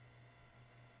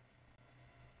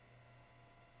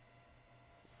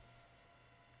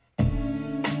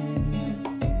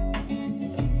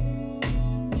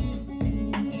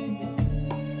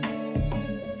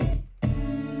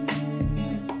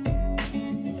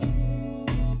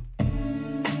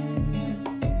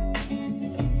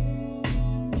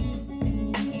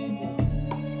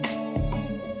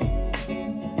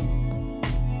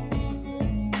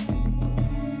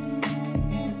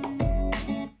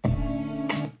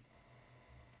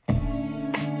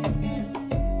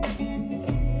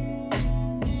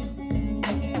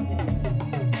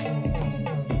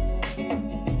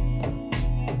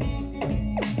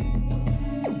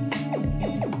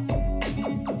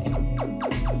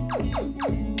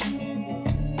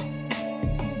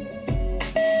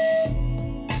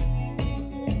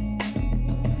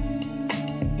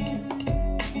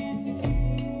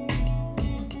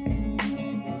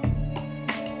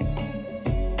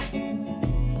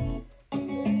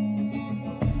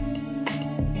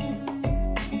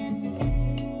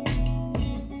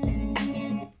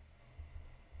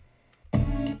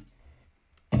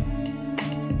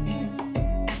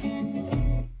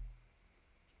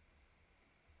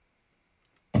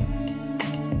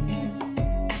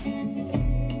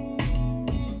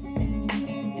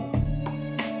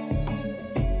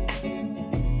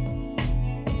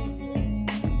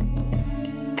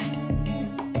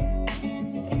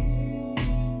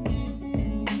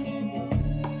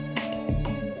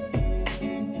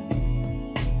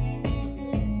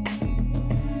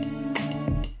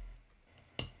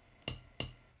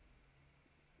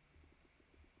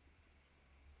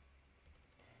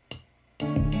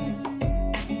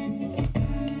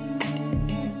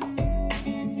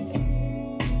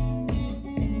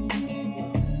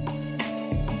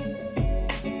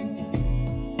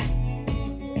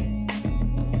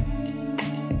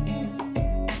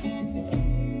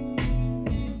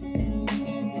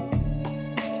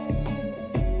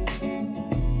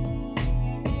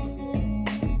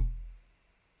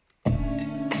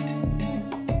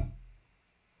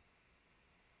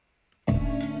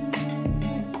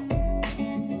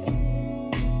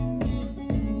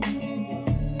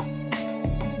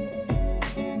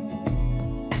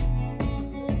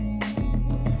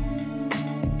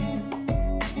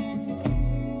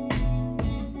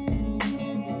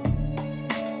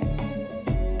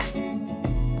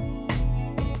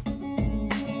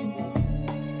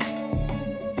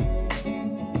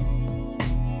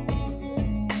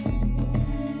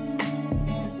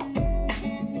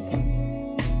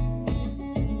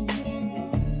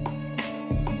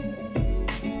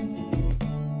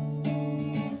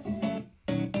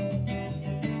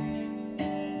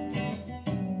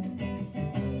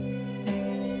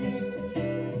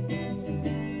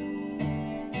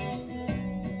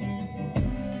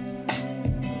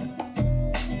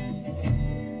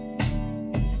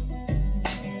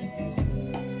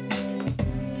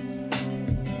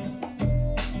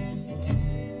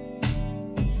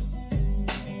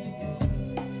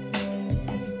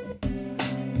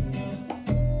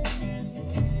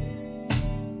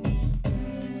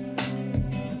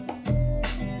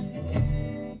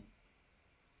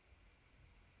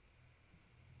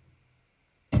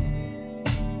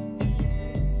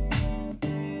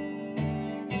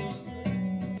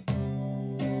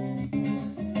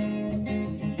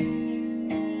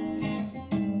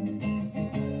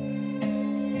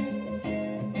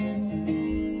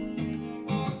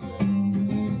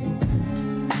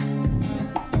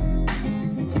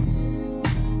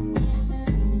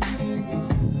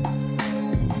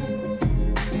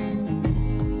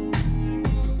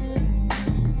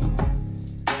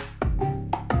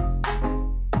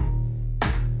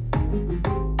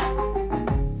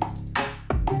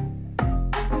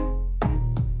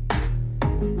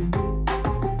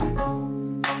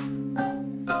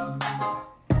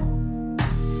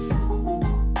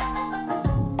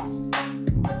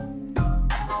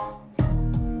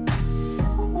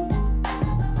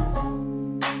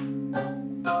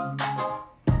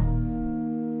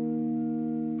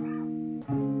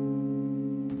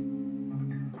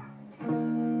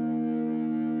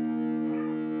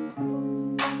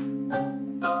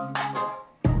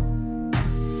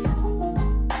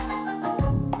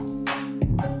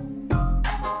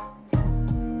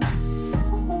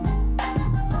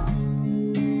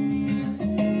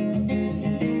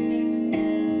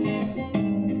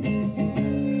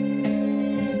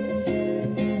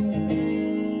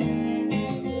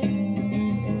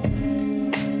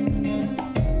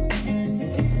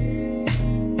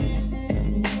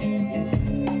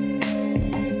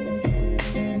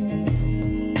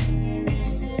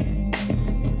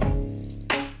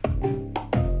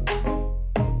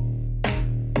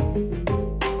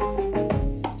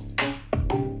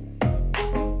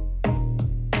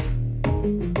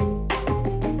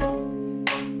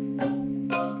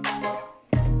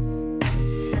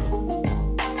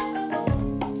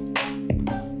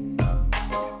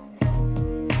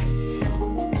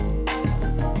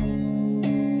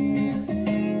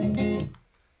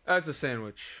 That's a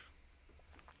sandwich.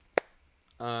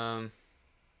 Thank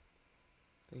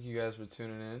you guys for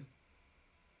tuning in.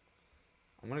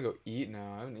 I'm gonna go eat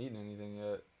now. I haven't eaten anything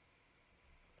yet.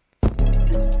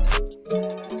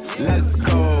 Let's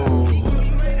go.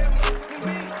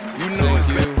 You know Thank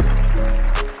you.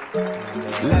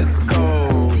 Let's go.